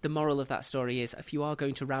the moral of that story is, if you are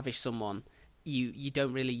going to ravish someone, you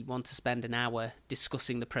don't really want to spend an hour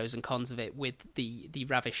discussing the pros and cons of it with the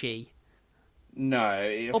ravishee.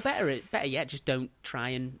 No. Or better yet, just don't try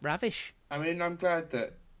and ravish. I'm glad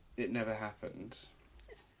that it never happened.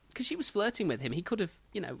 Because she was flirting with him. He could have,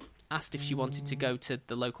 asked if she wanted to go to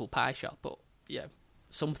the local pie shop, or,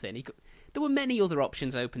 something. There were many other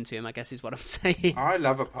options open to him, I guess is what I'm saying. I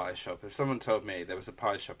love a pie shop. If someone told me there was a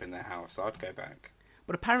pie shop in their house, I'd go back.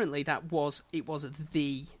 But apparently it was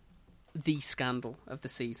the scandal of the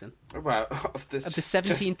season. Well, of the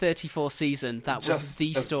 1734 season, that was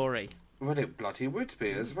the story. Well, it bloody would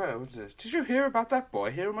be as well, wouldn't it? Did you hear about that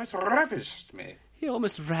boy? He almost ravished me. He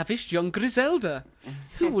almost ravished young Griselda.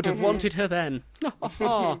 Who would have wanted her then?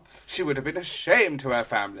 She would have been ashamed to her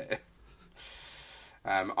family.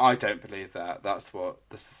 I don't believe that. That's what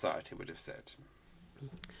the society would have said.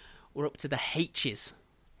 We're up to the H's.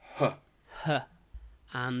 Huh. Huh.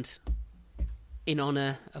 And in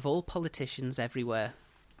honour of all politicians everywhere,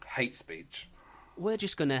 hate speech. We're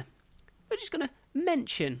just gonna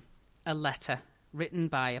mention a letter written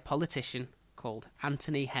by a politician called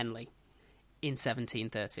Anthony Henley in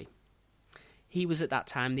 1730. He was at that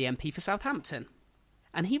time the MP for Southampton,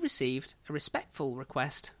 and he received a respectful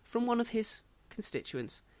request from one of his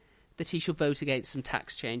constituents that he should vote against some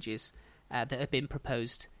tax changes that had been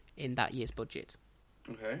proposed in that year's budget.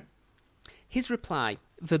 Okay. His reply,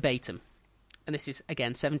 verbatim, and this is,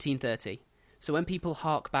 again, 1730, so when people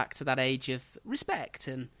hark back to that age of respect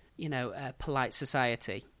and, polite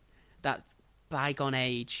society, that bygone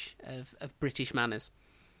age of British manners.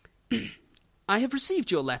 I have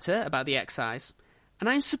received your letter about the excise, and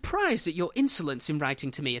I am surprised at your insolence in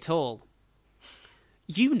writing to me at all.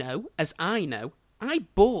 You know, as I know, I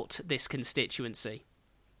bought this constituency.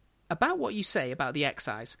 About what you say about the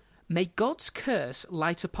excise, may God's curse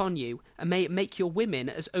light upon you, and may it make your women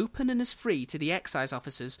as open and as free to the excise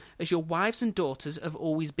officers as your wives and daughters have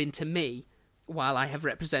always been to me, while I have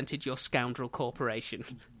represented your scoundrel corporation.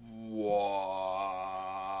 What?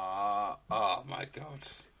 Oh, my God.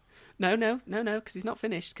 No, because he's not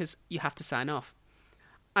finished, because you have to sign off.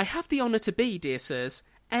 I have the honour to be, dear sirs,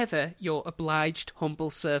 ever your obliged humble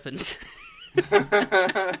servant.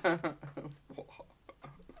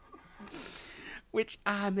 Which,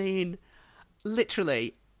 I mean,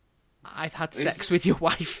 literally, I've had sex with your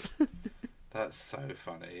wife. That's so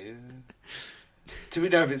funny. Do we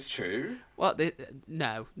know if it's true? Well,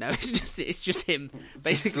 no, it's just him.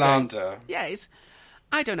 Basically. Just slander. Yeah,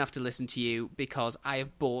 I don't have to listen to you because I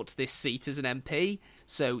have bought this seat as an MP,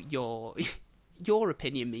 so your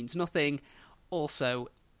opinion means nothing. Also,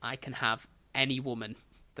 I can have any woman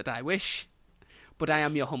that I wish, but I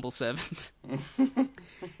am your humble servant.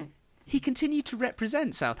 He continued to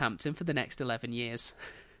represent Southampton for the next 11 years.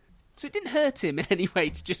 So it didn't hurt him in any way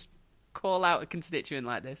to just call out a constituent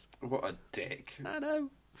like this. What a dick. I know.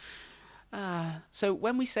 So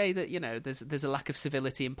when we say that, there's a lack of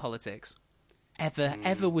civility in politics,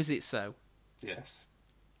 ever was it so? Yes.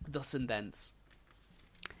 Thus and thence.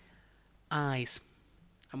 Eyes.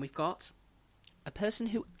 And we've got a person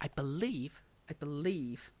who I believe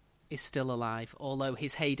is still alive, although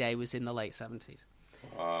his heyday was in the late 70s.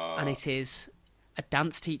 And it is a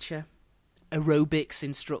dance teacher, aerobics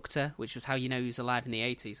instructor, which was how you know he was alive in the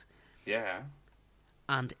 80s. Yeah.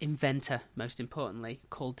 And inventor, most importantly,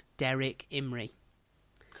 called Derek Imrie.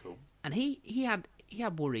 Cool. And he had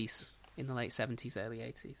worries in the late 70s, early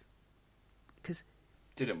 80s. Because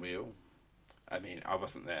didn't we all? I mean, I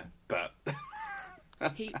wasn't there, but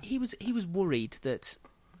he was worried that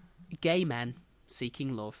gay men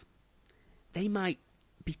seeking love, they might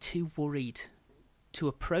be too worried to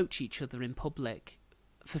approach each other in public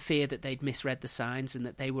for fear that they'd misread the signs and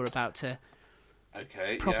that they were about to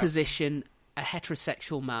proposition a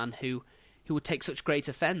heterosexual man who would take such great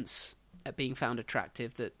offence at being found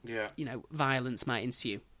attractive that violence might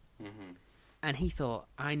ensue. Mm-hmm. And he thought,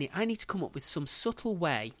 I need to come up with some subtle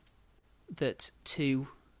way that two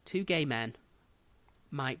gay men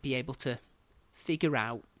might be able to figure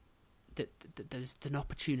out that there's an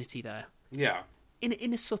opportunity there. Yeah.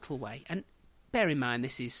 In a subtle way. And bear in mind,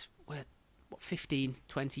 this is, 15,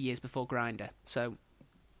 20 years before Grindr. So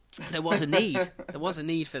there was a need. There was a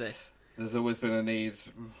need for this. There's always been a need.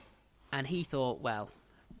 And he thought, well,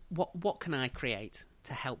 what can I create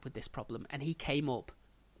to help with this problem? And he came up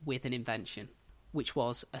with an invention, which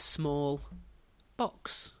was a small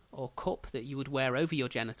box or cup that you would wear over your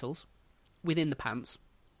genitals within the pants.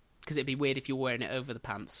 Because it'd be weird if you were wearing it over the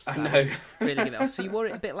pants. I know. Really give it off. So you wore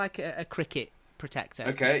it a bit like a cricket protector.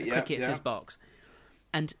 Okay, yeah. Cricketer's box.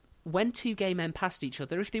 And when two gay men passed each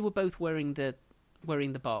other, if they were both wearing the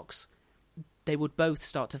box, they would both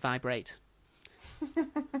start to vibrate.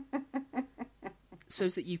 So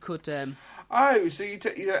that you could... so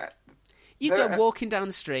you go walking down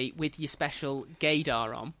the street with your special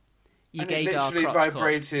gaydar on. Your and gaydar it literally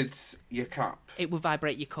vibrated cup. Your cup. It would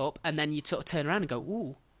vibrate your cup, and then you'd sort of turn around and go,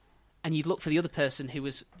 ooh. And you'd look for the other person who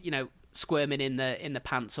was, squirming in the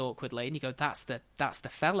pants awkwardly, and you go, that's the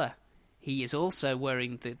fella. He is also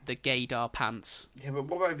wearing the gaydar pants. Yeah, but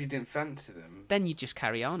what about if you didn't fancy them? Then you just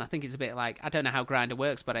carry on. I think it's a bit like, I don't know how Grindr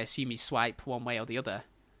works, but I assume you swipe one way or the other.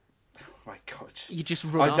 my god! You just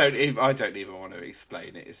run off. I don't even want to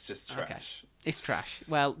explain it. It's just trash. Okay. It's trash.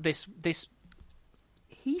 Well, this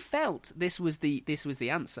he felt this was the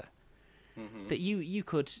answer. Mm-hmm. That you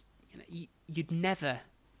could, you'd never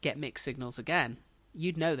get mixed signals again.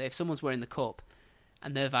 You'd know that if someone's wearing the cup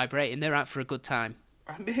and they're vibrating, they're out for a good time.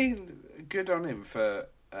 I mean, good on him for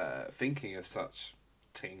thinking of such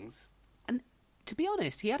things. And to be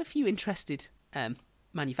honest, he had a few interested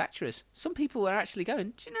manufacturers. Some people were actually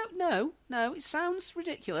going, do you know, no, it sounds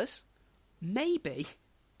ridiculous. Maybe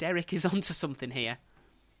Derek is onto something here.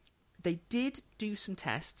 They did do some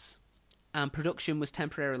tests, and production was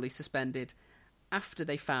temporarily suspended after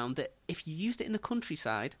they found that if you used it in the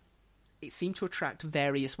countryside, it seemed to attract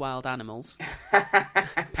various wild animals,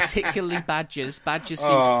 particularly badgers. Badgers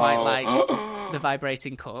seemed to quite like the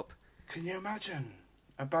vibrating cup. Can you imagine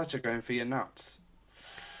a badger going for your nuts?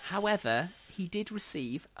 However, he did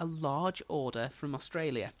receive a large order from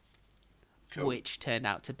Australia, cool. Which turned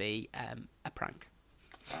out to be a prank.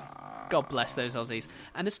 God bless those Aussies.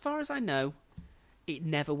 And as far as I know, it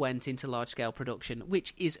never went into large-scale production,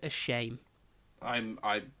 which is a shame. I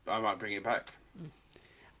might bring it back.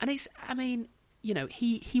 And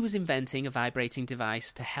he was inventing a vibrating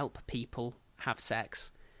device to help people have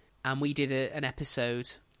sex. And we did an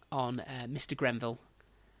episode on Mr. Grenville,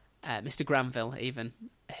 Mr. Granville even,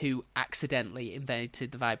 who accidentally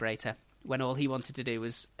invented the vibrator when all he wanted to do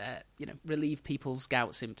was, relieve people's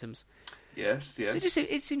gout symptoms. Yes. So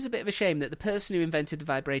it seems a bit of a shame that the person who invented the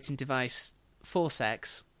vibrating device for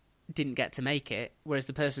sex didn't get to make it, whereas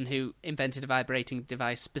the person who invented a vibrating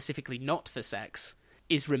device specifically not for sex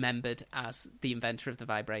is remembered as the inventor of the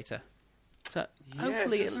vibrator. So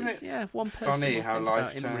hopefully at least, one person. Funny will how think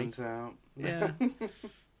life about turns out. Yeah.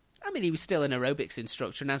 I mean, he was still an aerobics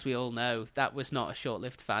instructor, and as we all know, that was not a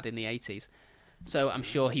short-lived fad in the 80s. So I'm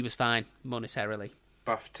sure he was fine monetarily.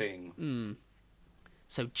 Buff ting.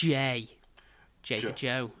 So J for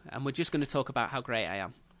Joe, and we're just going to talk about how great I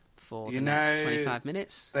am for the next 25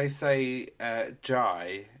 minutes. They say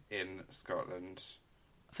Jai in Scotland.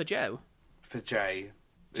 For Joe? For Jay.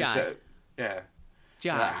 Jai. Yeah.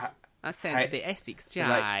 Jai. That sounds a bit Essex.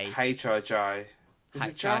 Jai. Like H-I-Jai. Is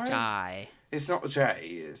it Jai? Jai. It's not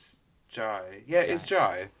Jay, it's Jai. Yeah, it's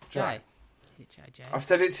Jai. Jai. I've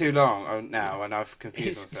said it too long now, and I've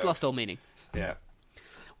confused myself. It's lost all meaning. Yeah.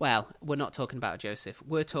 Well, we're not talking about Joseph.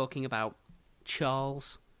 We're talking about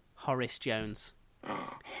Charles Horace Jones.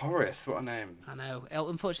 Horace, what a name. I know.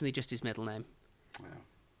 Unfortunately, just his middle name. Yeah.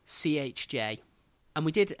 CHJ. And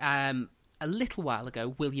we did, a little while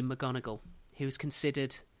ago, William McGonagall, who was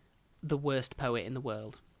considered the worst poet in the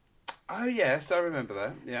world. Oh, yes, I remember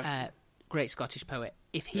that, yeah. Great Scottish poet.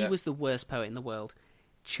 If he was the worst poet in the world,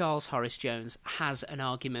 Charles Horace Jones has an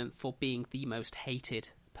argument for being the most hated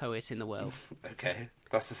poet in the world. Okay,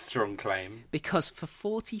 that's a strong claim. Because for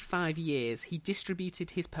 45 years, he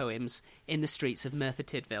distributed his poems in the streets of Merthyr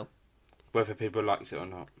Tydfil. Whether people liked it or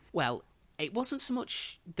not. Well, it wasn't so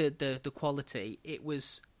much the quality, it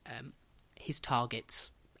was his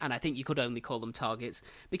targets. And I think you could only call them targets,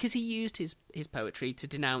 because he used his poetry to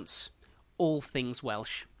denounce all things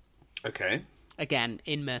Welsh. Okay. Again,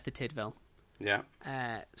 in Merthyr Tydfil. Yeah.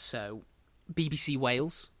 So, BBC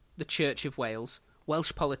Wales, the Church of Wales,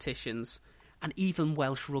 Welsh politicians, and even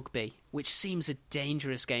Welsh rugby, which seems a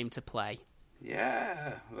dangerous game to play.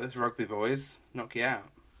 Yeah, those rugby boys knock you out.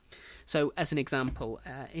 So, as an example,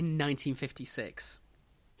 in 1956,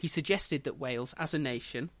 he suggested that Wales, as a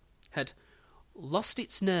nation, had lost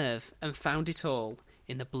its nerve and found it all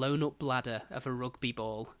in the blown-up bladder of a rugby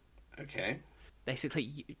ball. Okay.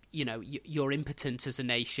 Basically, you're impotent as a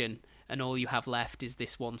nation, and all you have left is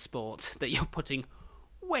this one sport that you're putting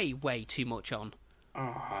way, way too much on. Oh,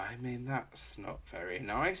 I mean, that's not very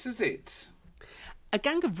nice, is it? A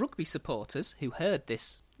gang of rugby supporters who heard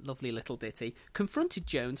this lovely little ditty confronted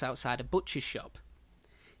Jones outside a butcher's shop.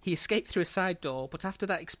 He escaped through a side door, but after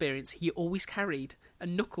that experience, he always carried a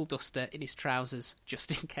knuckle duster in his trousers, just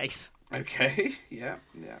in case. Okay, yeah.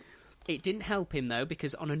 It didn't help him, though,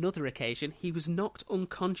 because on another occasion, he was knocked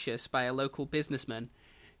unconscious by a local businessman,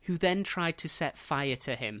 who then tried to set fire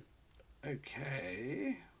to him.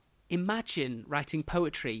 Okay. Imagine writing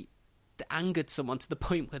poetry that angered someone to the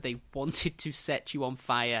point where they wanted to set you on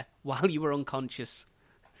fire while you were unconscious.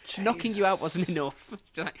 Jesus. Knocking you out wasn't enough. It's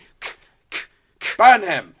just like... Burn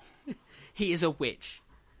him! He is a witch.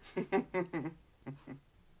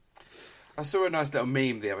 I saw a nice little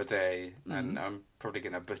meme the other day, and I'm probably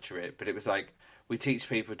going to butcher it, but it was like, we teach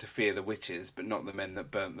people to fear the witches, but not the men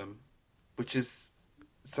that burnt them. Which is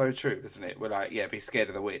so true, isn't it? We're like, yeah, be scared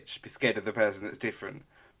of the witch, be scared of the person that's different,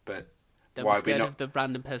 but Don't be scared of the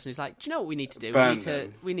random person who's like, do you know what we need to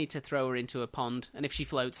do? We need to throw her into a pond, and if she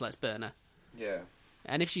floats, let's burn her. Yeah.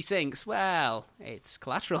 And if she sinks, well, it's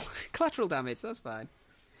collateral damage. That's fine.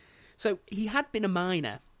 So he had been a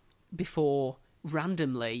miner before,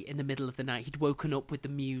 randomly, in the middle of the night, he'd woken up with the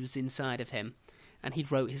muse inside of him, and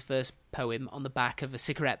he'd wrote his first poem on the back of a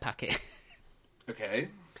cigarette packet. Okay,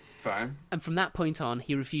 fine. And from that point on,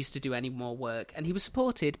 he refused to do any more work, and he was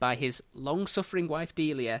supported by his long-suffering wife,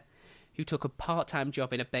 Delia, who took a part-time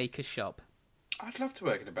job in a baker's shop. I'd love to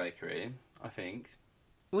work in a bakery, I think.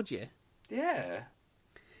 Would you? Yeah.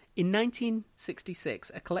 In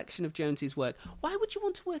 1966, a collection of Jones's work... Why would you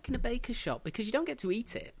want to work in a baker's shop? Because you don't get to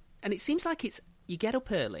eat it. And it seems like you get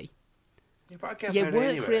up early. Yeah, but I get up you early work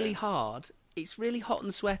anyway. really hard. It's really hot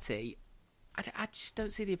and sweaty. I just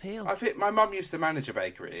don't see the appeal. I think my mum used to manage a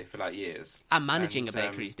bakery for like years. And managing a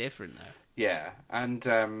bakery is different, though. Yeah, and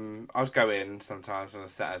I'd go in sometimes on a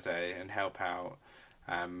Saturday and help out.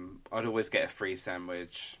 I'd always get a free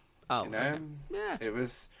sandwich. Oh, you know? okay. Yeah. It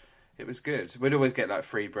was good. We'd always get like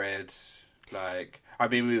free bread. Like, I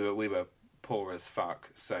mean, we were poor as fuck,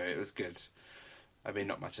 so it was good. I mean,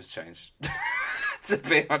 not much has changed. To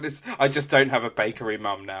be honest, I just don't have a bakery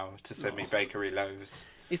mum now to send me bakery loaves.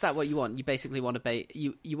 Is that what you want? You basically want to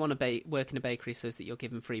you want to work in a bakery so that you're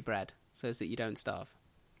given free bread, so that you don't starve.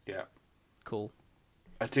 Yeah. Cool.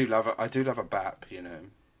 I do love a bap, you know.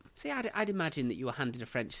 See, I'd imagine that you were handed a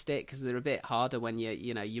French stick because they're a bit harder when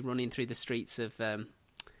you're running through the streets of.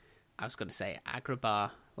 I was going to say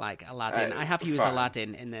Agrabah, like Aladdin. I have you as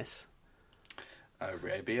Aladdin in this.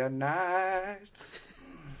 Arabian Nights.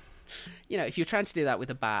 You know, if you're trying to do that with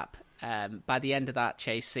a bap, by the end of that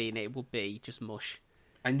chase scene, it will be just mush.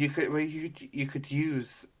 And you could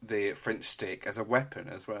use the French stick as a weapon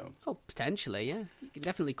as well. Oh, potentially, yeah. You can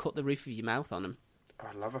definitely cut the roof of your mouth on them. Oh,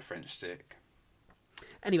 I love a French stick.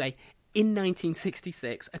 Anyway, in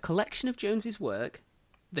 1966, a collection of Jones's work,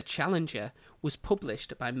 The Challenger, was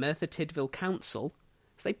published by Merthyr Tydfil Council.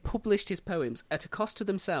 So they published his poems at a cost to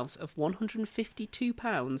themselves of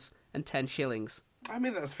 £152 and 10 shillings. I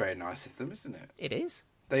mean, that's very nice of them, isn't it? It is.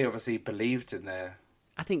 They obviously believed in their...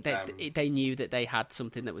 I think they knew that they had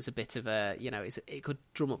something that was a bit of a, it could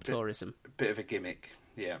drum up tourism. A bit of a gimmick,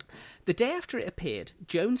 yeah. The day after it appeared,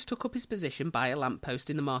 Jones took up his position by a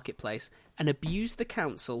lamppost in the marketplace and abused the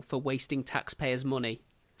council for wasting taxpayers' money.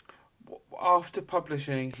 After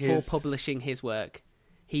publishing his... For publishing his work.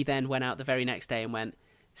 He then went out the very next day and went,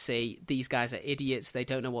 see, these guys are idiots, they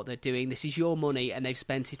don't know what they're doing, this is your money, and they've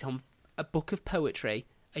spent it on a book of poetry.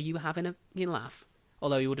 Are you having a laugh?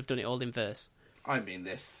 Although he would have done it all in verse. I mean,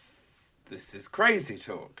 this is crazy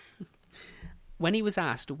talk. When he was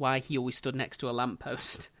asked why he always stood next to a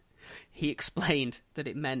lamppost, he explained that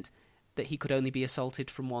it meant that he could only be assaulted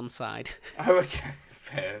from one side. Oh, okay.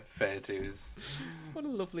 Fair dues. What a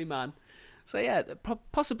lovely man. So yeah,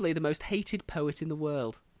 possibly the most hated poet in the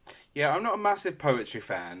world. Yeah, I'm not a massive poetry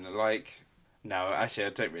fan. No, actually, I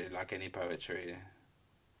don't really like any poetry.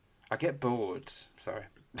 I get bored. Sorry.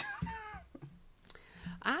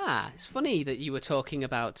 It's funny that you were talking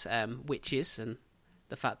about witches and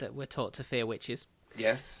the fact that we're taught to fear witches.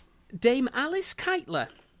 Yes. Dame Alice Keitler.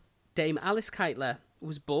 Dame Alice Keitler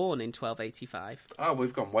was born in 1285. Oh,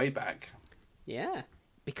 we've gone way back. Yeah,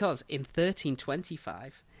 because in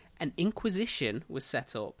 1325, an inquisition was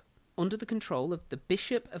set up under the control of the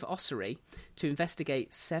Bishop of Ossory to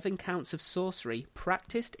investigate 7 counts of sorcery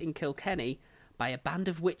practised in Kilkenny by a band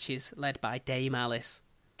of witches led by Dame Alice.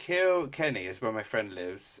 Kilkenny is where my friend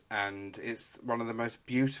lives, and it's one of the most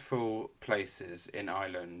beautiful places in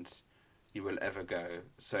Ireland you will ever go.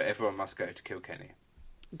 So everyone must go to Kilkenny.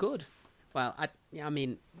 Good. Well, I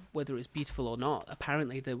mean, whether it's beautiful or not,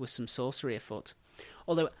 apparently there was some sorcery afoot.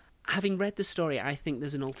 Although, having read the story, I think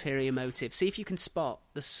there's an ulterior motive. See if you can spot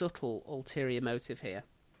the subtle ulterior motive here.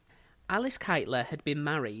 Alice Keitler had been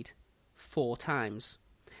married 4 times,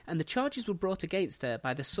 and the charges were brought against her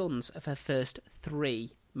by the sons of her first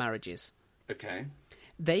 3 marriages. Okay.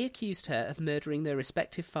 They accused her of murdering their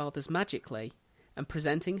respective fathers magically and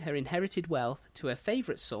presenting her inherited wealth to her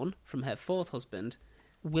favourite son from her 4th husband,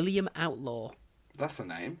 William Outlaw. That's a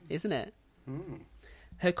name. Isn't it? Mm.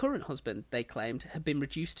 Her current husband, they claimed, had been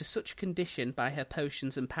reduced to such condition by her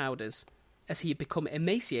potions and powders, as he had become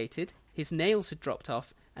emaciated, his nails had dropped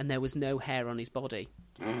off, and there was no hair on his body.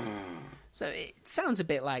 So it sounds a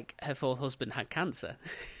bit like her 4th husband had cancer.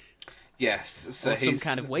 Yes, so or some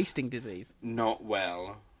kind of wasting disease. Not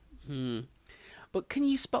well. But can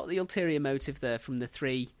you spot the ulterior motive there from the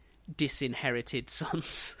 3 disinherited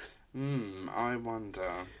sons? I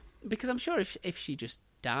wonder. Because I'm sure if she just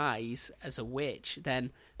dies as a witch,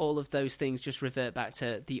 then all of those things just revert back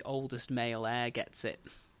to the oldest male heir gets it,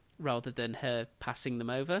 rather than her passing them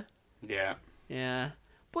over. Yeah. Yeah.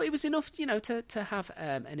 But it was enough, to have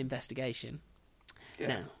an investigation. Yeah.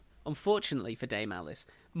 Now, unfortunately for Dame Alice,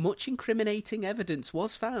 much incriminating evidence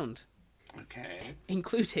was found. Okay.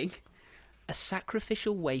 Including a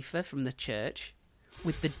sacrificial wafer from the church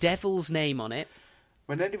with the devil's name on it.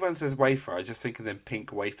 When anyone says wafer, I just think of them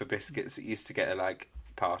pink wafer biscuits that you used to get at,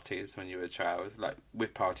 parties when you were a child,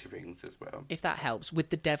 with party rings as well. If that helps, with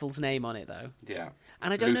the devil's name on it, though. Yeah.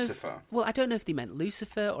 And I don't Lucifer. I don't know if they meant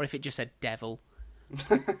Lucifer or if it just said devil.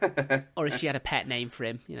 Or if she had a pet name for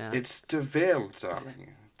him, It's Deville,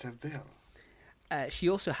 darling. Deville. She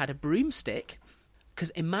also had a broomstick, because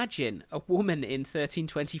imagine a woman in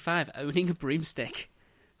 1325 owning a broomstick.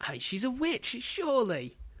 I mean, she's a witch,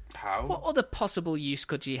 surely. How? What other possible use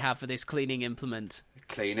could she have for this cleaning implement?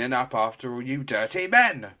 Cleaning up after all you dirty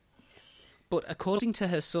men! But according to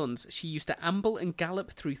her sons, she used to amble and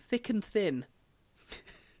gallop through thick and thin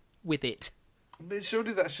with it. But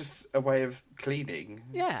surely that's just a way of cleaning.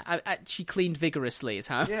 Yeah, she cleaned vigorously, is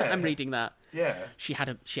how I'm reading that. Yeah. She had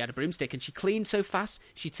a broomstick, and she cleaned so fast,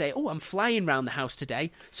 she'd say, "Oh, I'm flying round the house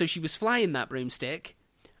today." So she was flying that broomstick.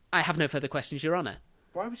 I have no further questions, Your Honour.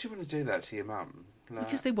 Why would you want to do that to your mum?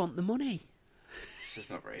 Because they want the money. It's just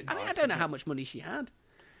not very nice. I mean, I don't know how much money she had.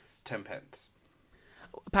 10 pence.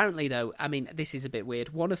 Apparently, though, I mean, this is a bit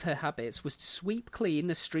weird. One of her habits was to sweep clean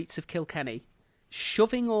the streets of Kilkenny,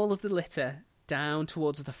 shoving all of the litter down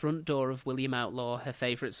towards the front door of William Outlaw, her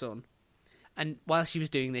favourite son. And while she was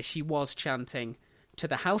doing this, she was chanting, "To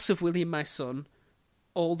the house of William, my son,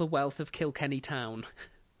 all the wealth of Kilkenny town."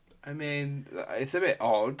 I mean, it's a bit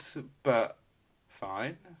odd, but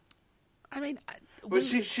fine. I mean...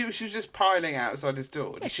 she was just piling outside his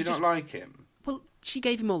door. Did she not like him? Well, she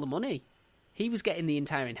gave him all the money. He was getting the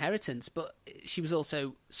entire inheritance, but she was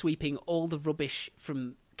also sweeping all the rubbish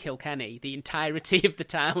from Kilkenny, the entirety of the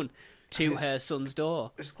town, to her son's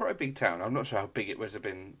door. It's quite a big town. I'm not sure how big it would have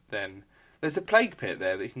been then. There's a plague pit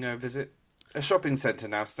there that you can go and visit. A shopping centre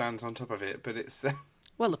now stands on top of it, but it's...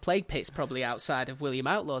 Well, the plague pit's probably outside of William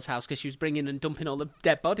Outlaw's house, because she was bringing and dumping all the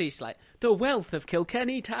dead bodies, the wealth of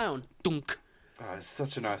Kilkenny town. Dunk. Oh, it's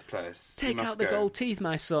such a nice place. Take out the gold teeth,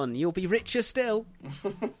 my son. You'll be richer still.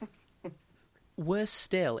 Worse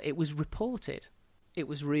still, it was reported, it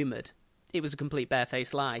was rumoured, it was a complete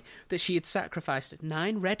barefaced lie, that she had sacrificed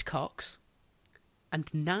 9 red cocks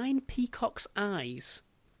and 9 peacocks' eyes,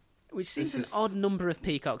 which seems an odd number of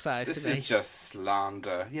peacocks' eyes to me. This is just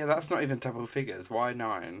slander. Yeah, that's not even double figures. Why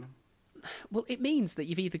 9? Well, it means that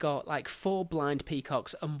you've either got 4 blind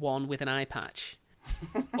peacocks and 1 with an eye patch,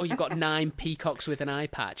 or you've got 9 peacocks with an eye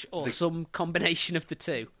patch, or some combination of the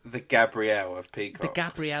two. The Gabrielle of peacocks. The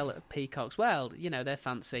Gabrielle of peacocks. Well, they're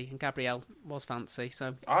fancy, and Gabrielle was fancy,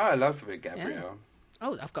 so... I love a Gabrielle. Yeah.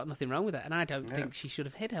 Oh, I've got nothing wrong with it, and I don't think she should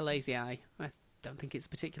have hid her lazy eye. I don't think it's a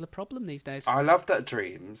particular problem these days. I love that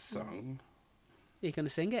Dreams song. You're going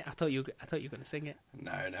to sing it? I thought you were going to sing it.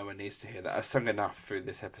 No one needs to hear that. I've sung enough through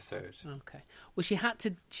this episode. Okay. Well, she had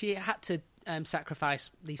to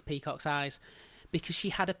sacrifice these peacock's eyes because she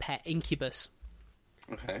had a pet incubus.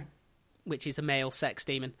 Okay. Which is a male sex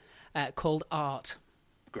demon called Art.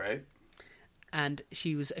 Great. And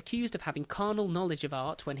she was accused of having carnal knowledge of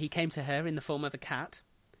Art when he came to her in the form of a cat,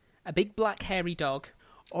 a big black hairy dog,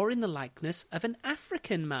 or in the likeness of an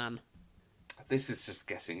African man. This is just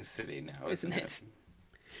getting silly now, isn't it?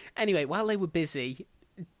 Anyway, while they were busy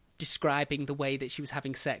describing the way that she was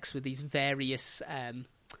having sex with these various,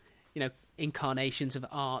 incarnations of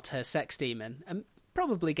Art, her sex demon, and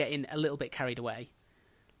probably getting a little bit carried away,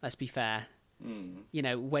 let's be fair.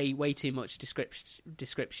 Way too much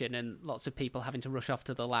description and lots of people having to rush off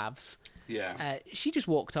to the labs. Yeah. She just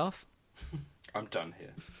walked off. I'm done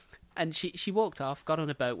here. And she walked off, got on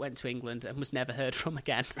a boat, went to England, and was never heard from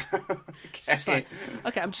again. Okay. She's like,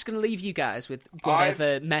 okay, I'm just going to leave you guys with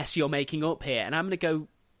whatever mess you're making up here, and I'm going to go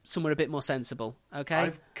somewhere a bit more sensible, okay?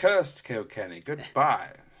 I've cursed Kilkenny.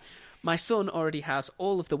 Goodbye. My son already has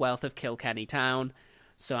all of the wealth of Kilkenny town,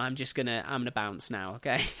 so I'm gonna bounce now,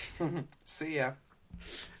 okay? See ya.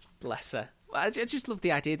 Bless her. I just love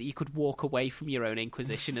the idea that you could walk away from your own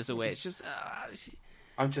inquisition as a witch.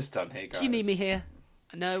 I'm just done here, guys. Do you need me here?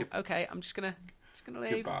 No? Okay, I'm just gonna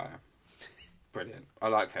leave. Goodbye. Brilliant. I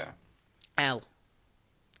like her. L.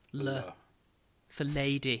 For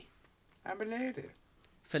lady. I'm a lady.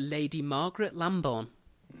 For Lady Margaret Lambourne.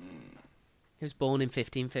 Who was born in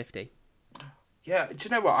 1550. Yeah, do you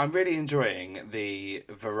know what? I'm really enjoying the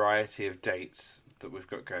variety of dates that we've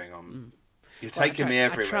got going on. You're taking me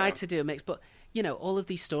everywhere. I tried to do a mix, but, all of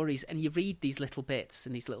these stories, and you read these little bits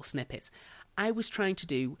and these little snippets, I was trying to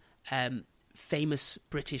do famous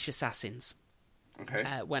British assassins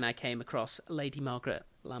when I came across Lady Margaret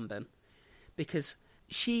Lambeth, because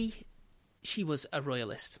she was a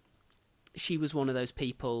royalist. She was one of those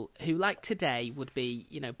people who, like today, would be,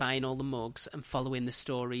 buying all the mugs and following the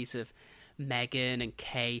stories of Meghan and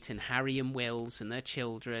Kate and Harry and Wills and their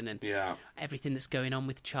children and everything that's going on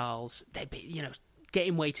with Charles. They'd be,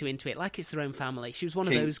 getting way too into it, like it's their own family. She was one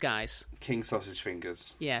of those guys. King Sausage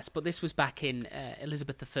Fingers. Yes, but this was back in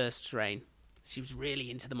Elizabeth I's reign. She was really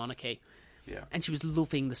into the monarchy. Yeah. And she was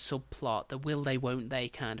loving the subplot, the will they, won't they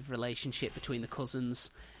kind of relationship between the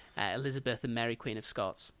cousins, Elizabeth and Mary, Queen of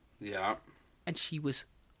Scots. Yeah. And she was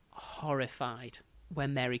horrified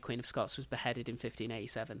when Mary, Queen of Scots, was beheaded in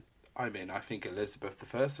 1587. I mean, I think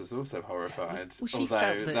Elizabeth I was also horrified,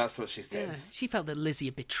 although that's what she says. Yeah, she felt that Lizzie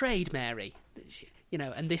had betrayed Mary,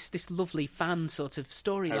 and this lovely fan sort of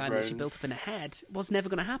storyline that she built up in her head was never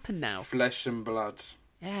going to happen now. Flesh and blood.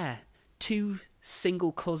 Yeah. 2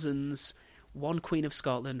 single cousins, one Queen of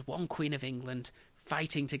Scotland, one Queen of England,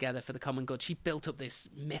 fighting together for the common good. She built up this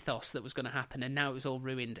mythos that was going to happen, and now it was all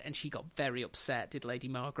ruined, and she got very upset, did Lady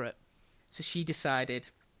Margaret. So she decided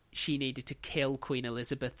she needed to kill Queen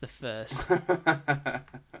Elizabeth I.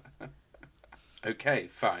 Okay,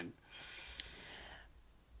 fine.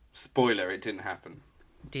 Spoiler, it didn't happen.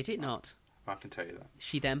 Did it not? I can tell you that.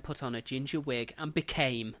 She then put on a ginger wig and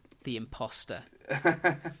became the imposter.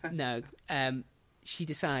 No, she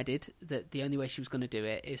decided that the only way she was going to do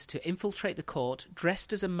it is to infiltrate the court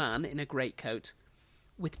dressed as a man in a greatcoat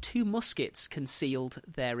with 2 muskets concealed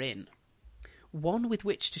therein. One with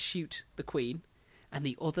which to shoot the Queen and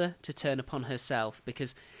the other to turn upon herself,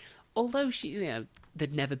 because although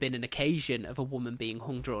there'd never been an occasion of a woman being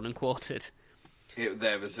hung, drawn and quartered. If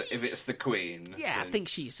it's the Queen. Yeah, then... I think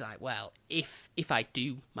she's like, well, if I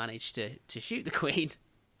do manage to shoot the Queen,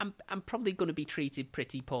 I'm probably going to be treated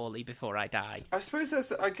pretty poorly before I die. I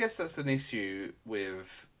guess that's an issue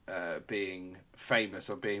with being famous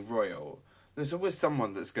or being royal. There's always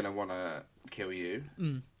someone that's going to want to kill you.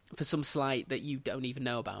 For some slight that you don't even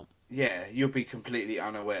know about. Yeah, you'll be completely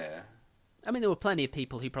unaware. I mean, there were plenty of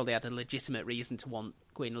people who probably had a legitimate reason to want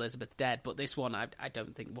Queen Elizabeth dead, but this one I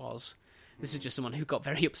don't think was. This was just someone who got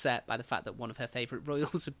very upset by the fact that one of her favourite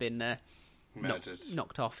royals had been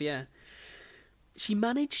knocked off, yeah. She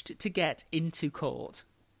managed to get into court,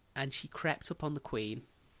 and she crept up on the Queen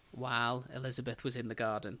while Elizabeth was in the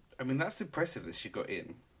garden. I mean, that's impressive that she got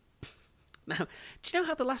in. Now, do you know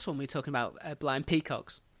how the last one we were talking about, blind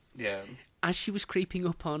peacocks? Yeah. As she was creeping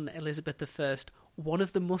up on Elizabeth I, one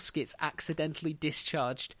of the muskets accidentally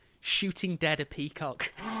discharged, shooting dead a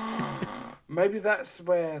peacock. Maybe that's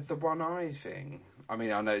where the one-eye thing... I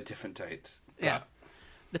mean, I know different dates. But...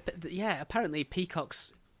 Yeah. Apparently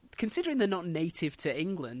peacocks, considering they're not native to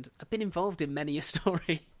England, have been involved in many a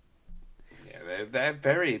story. Yeah, they're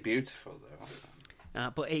very beautiful, though.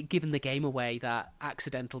 But it given the game away, that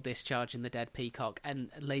accidental discharge in the dead peacock, and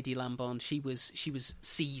Lady Lambeth, she was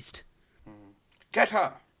seized. Get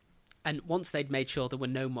her! And once they'd made sure there were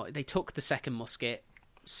no more... They took the second musket,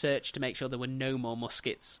 searched to make sure there were no more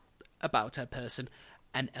muskets about her person,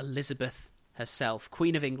 and Elizabeth herself,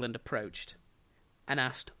 Queen of England, approached and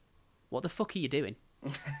asked, "What the fuck are you doing?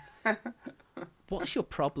 What's your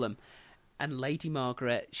problem?" And Lady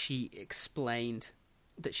Margaret, she explained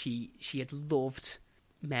that she had loved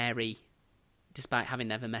Mary, despite having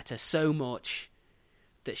never met her, so much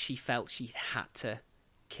that she felt she had to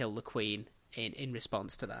kill the Queen in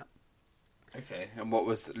response to that. Okay, and what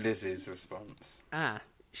was Lizzie's response?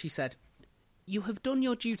 She said, "You have done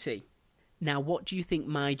your duty. Now what do you think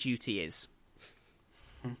my duty is?"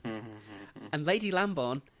 And Lady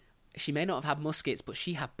Lambourne, she may not have had muskets, but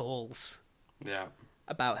she had balls. Yeah.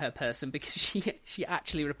 About her person, because she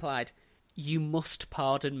actually replied, "You must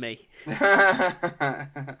pardon me."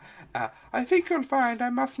 I think you'll find I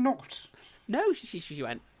must not. No, she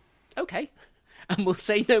went, "Okay, and we'll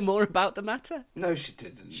say no more about the matter." No, she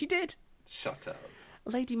didn't. She did. Shut up.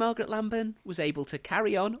 Lady Margaret Lambeth was able to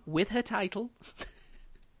carry on with her title,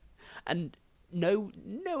 and no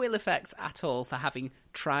ill effects at all for having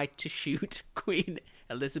tried to shoot Queen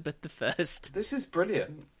Elizabeth I. This is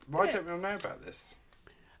brilliant. Why don't we know about this?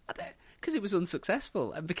 Because it was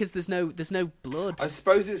unsuccessful, and because there's no blood. I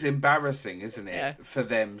suppose it's embarrassing, isn't it, for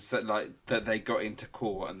them, that they got into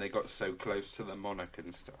court and they got so close to the monarch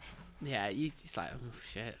and stuff. Yeah, it's like, oh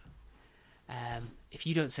shit. If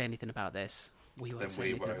you don't say anything about this, we won't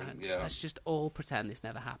say anything about it. Yeah. Let's just all pretend this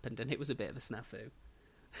never happened, and it was a bit of a snafu.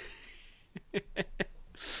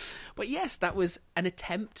 But yes, that was an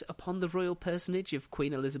attempt upon the royal personage of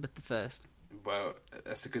Queen Elizabeth I. Well,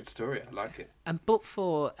 that's a good story. I like it. And but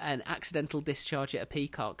for an accidental discharge at a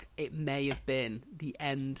peacock, it may have been the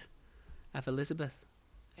end of Elizabeth.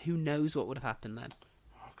 Who knows what would have happened then?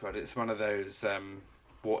 Oh, God, it's one of those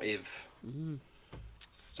what-if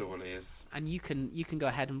stories. And you can go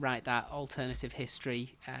ahead and write that alternative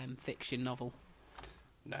history fiction novel.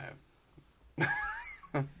 No.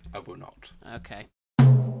 I will not. Okay.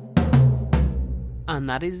 And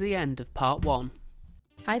that is the end of part 1.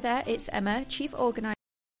 Hi there, it's Emma, Chief Organiser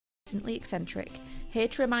of Recently Eccentric, here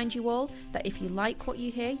to remind you all that if you like what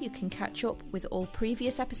you hear, you can catch up with all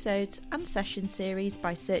previous episodes and session series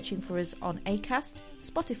by searching for us on Acast,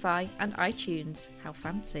 Spotify and iTunes. How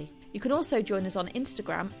fancy. You can also join us on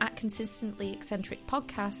Instagram at Consistently Eccentric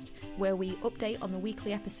Podcast, where we update on the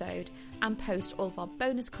weekly episode and post all of our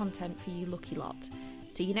bonus content for you lucky lot.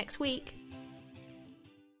 See you next week.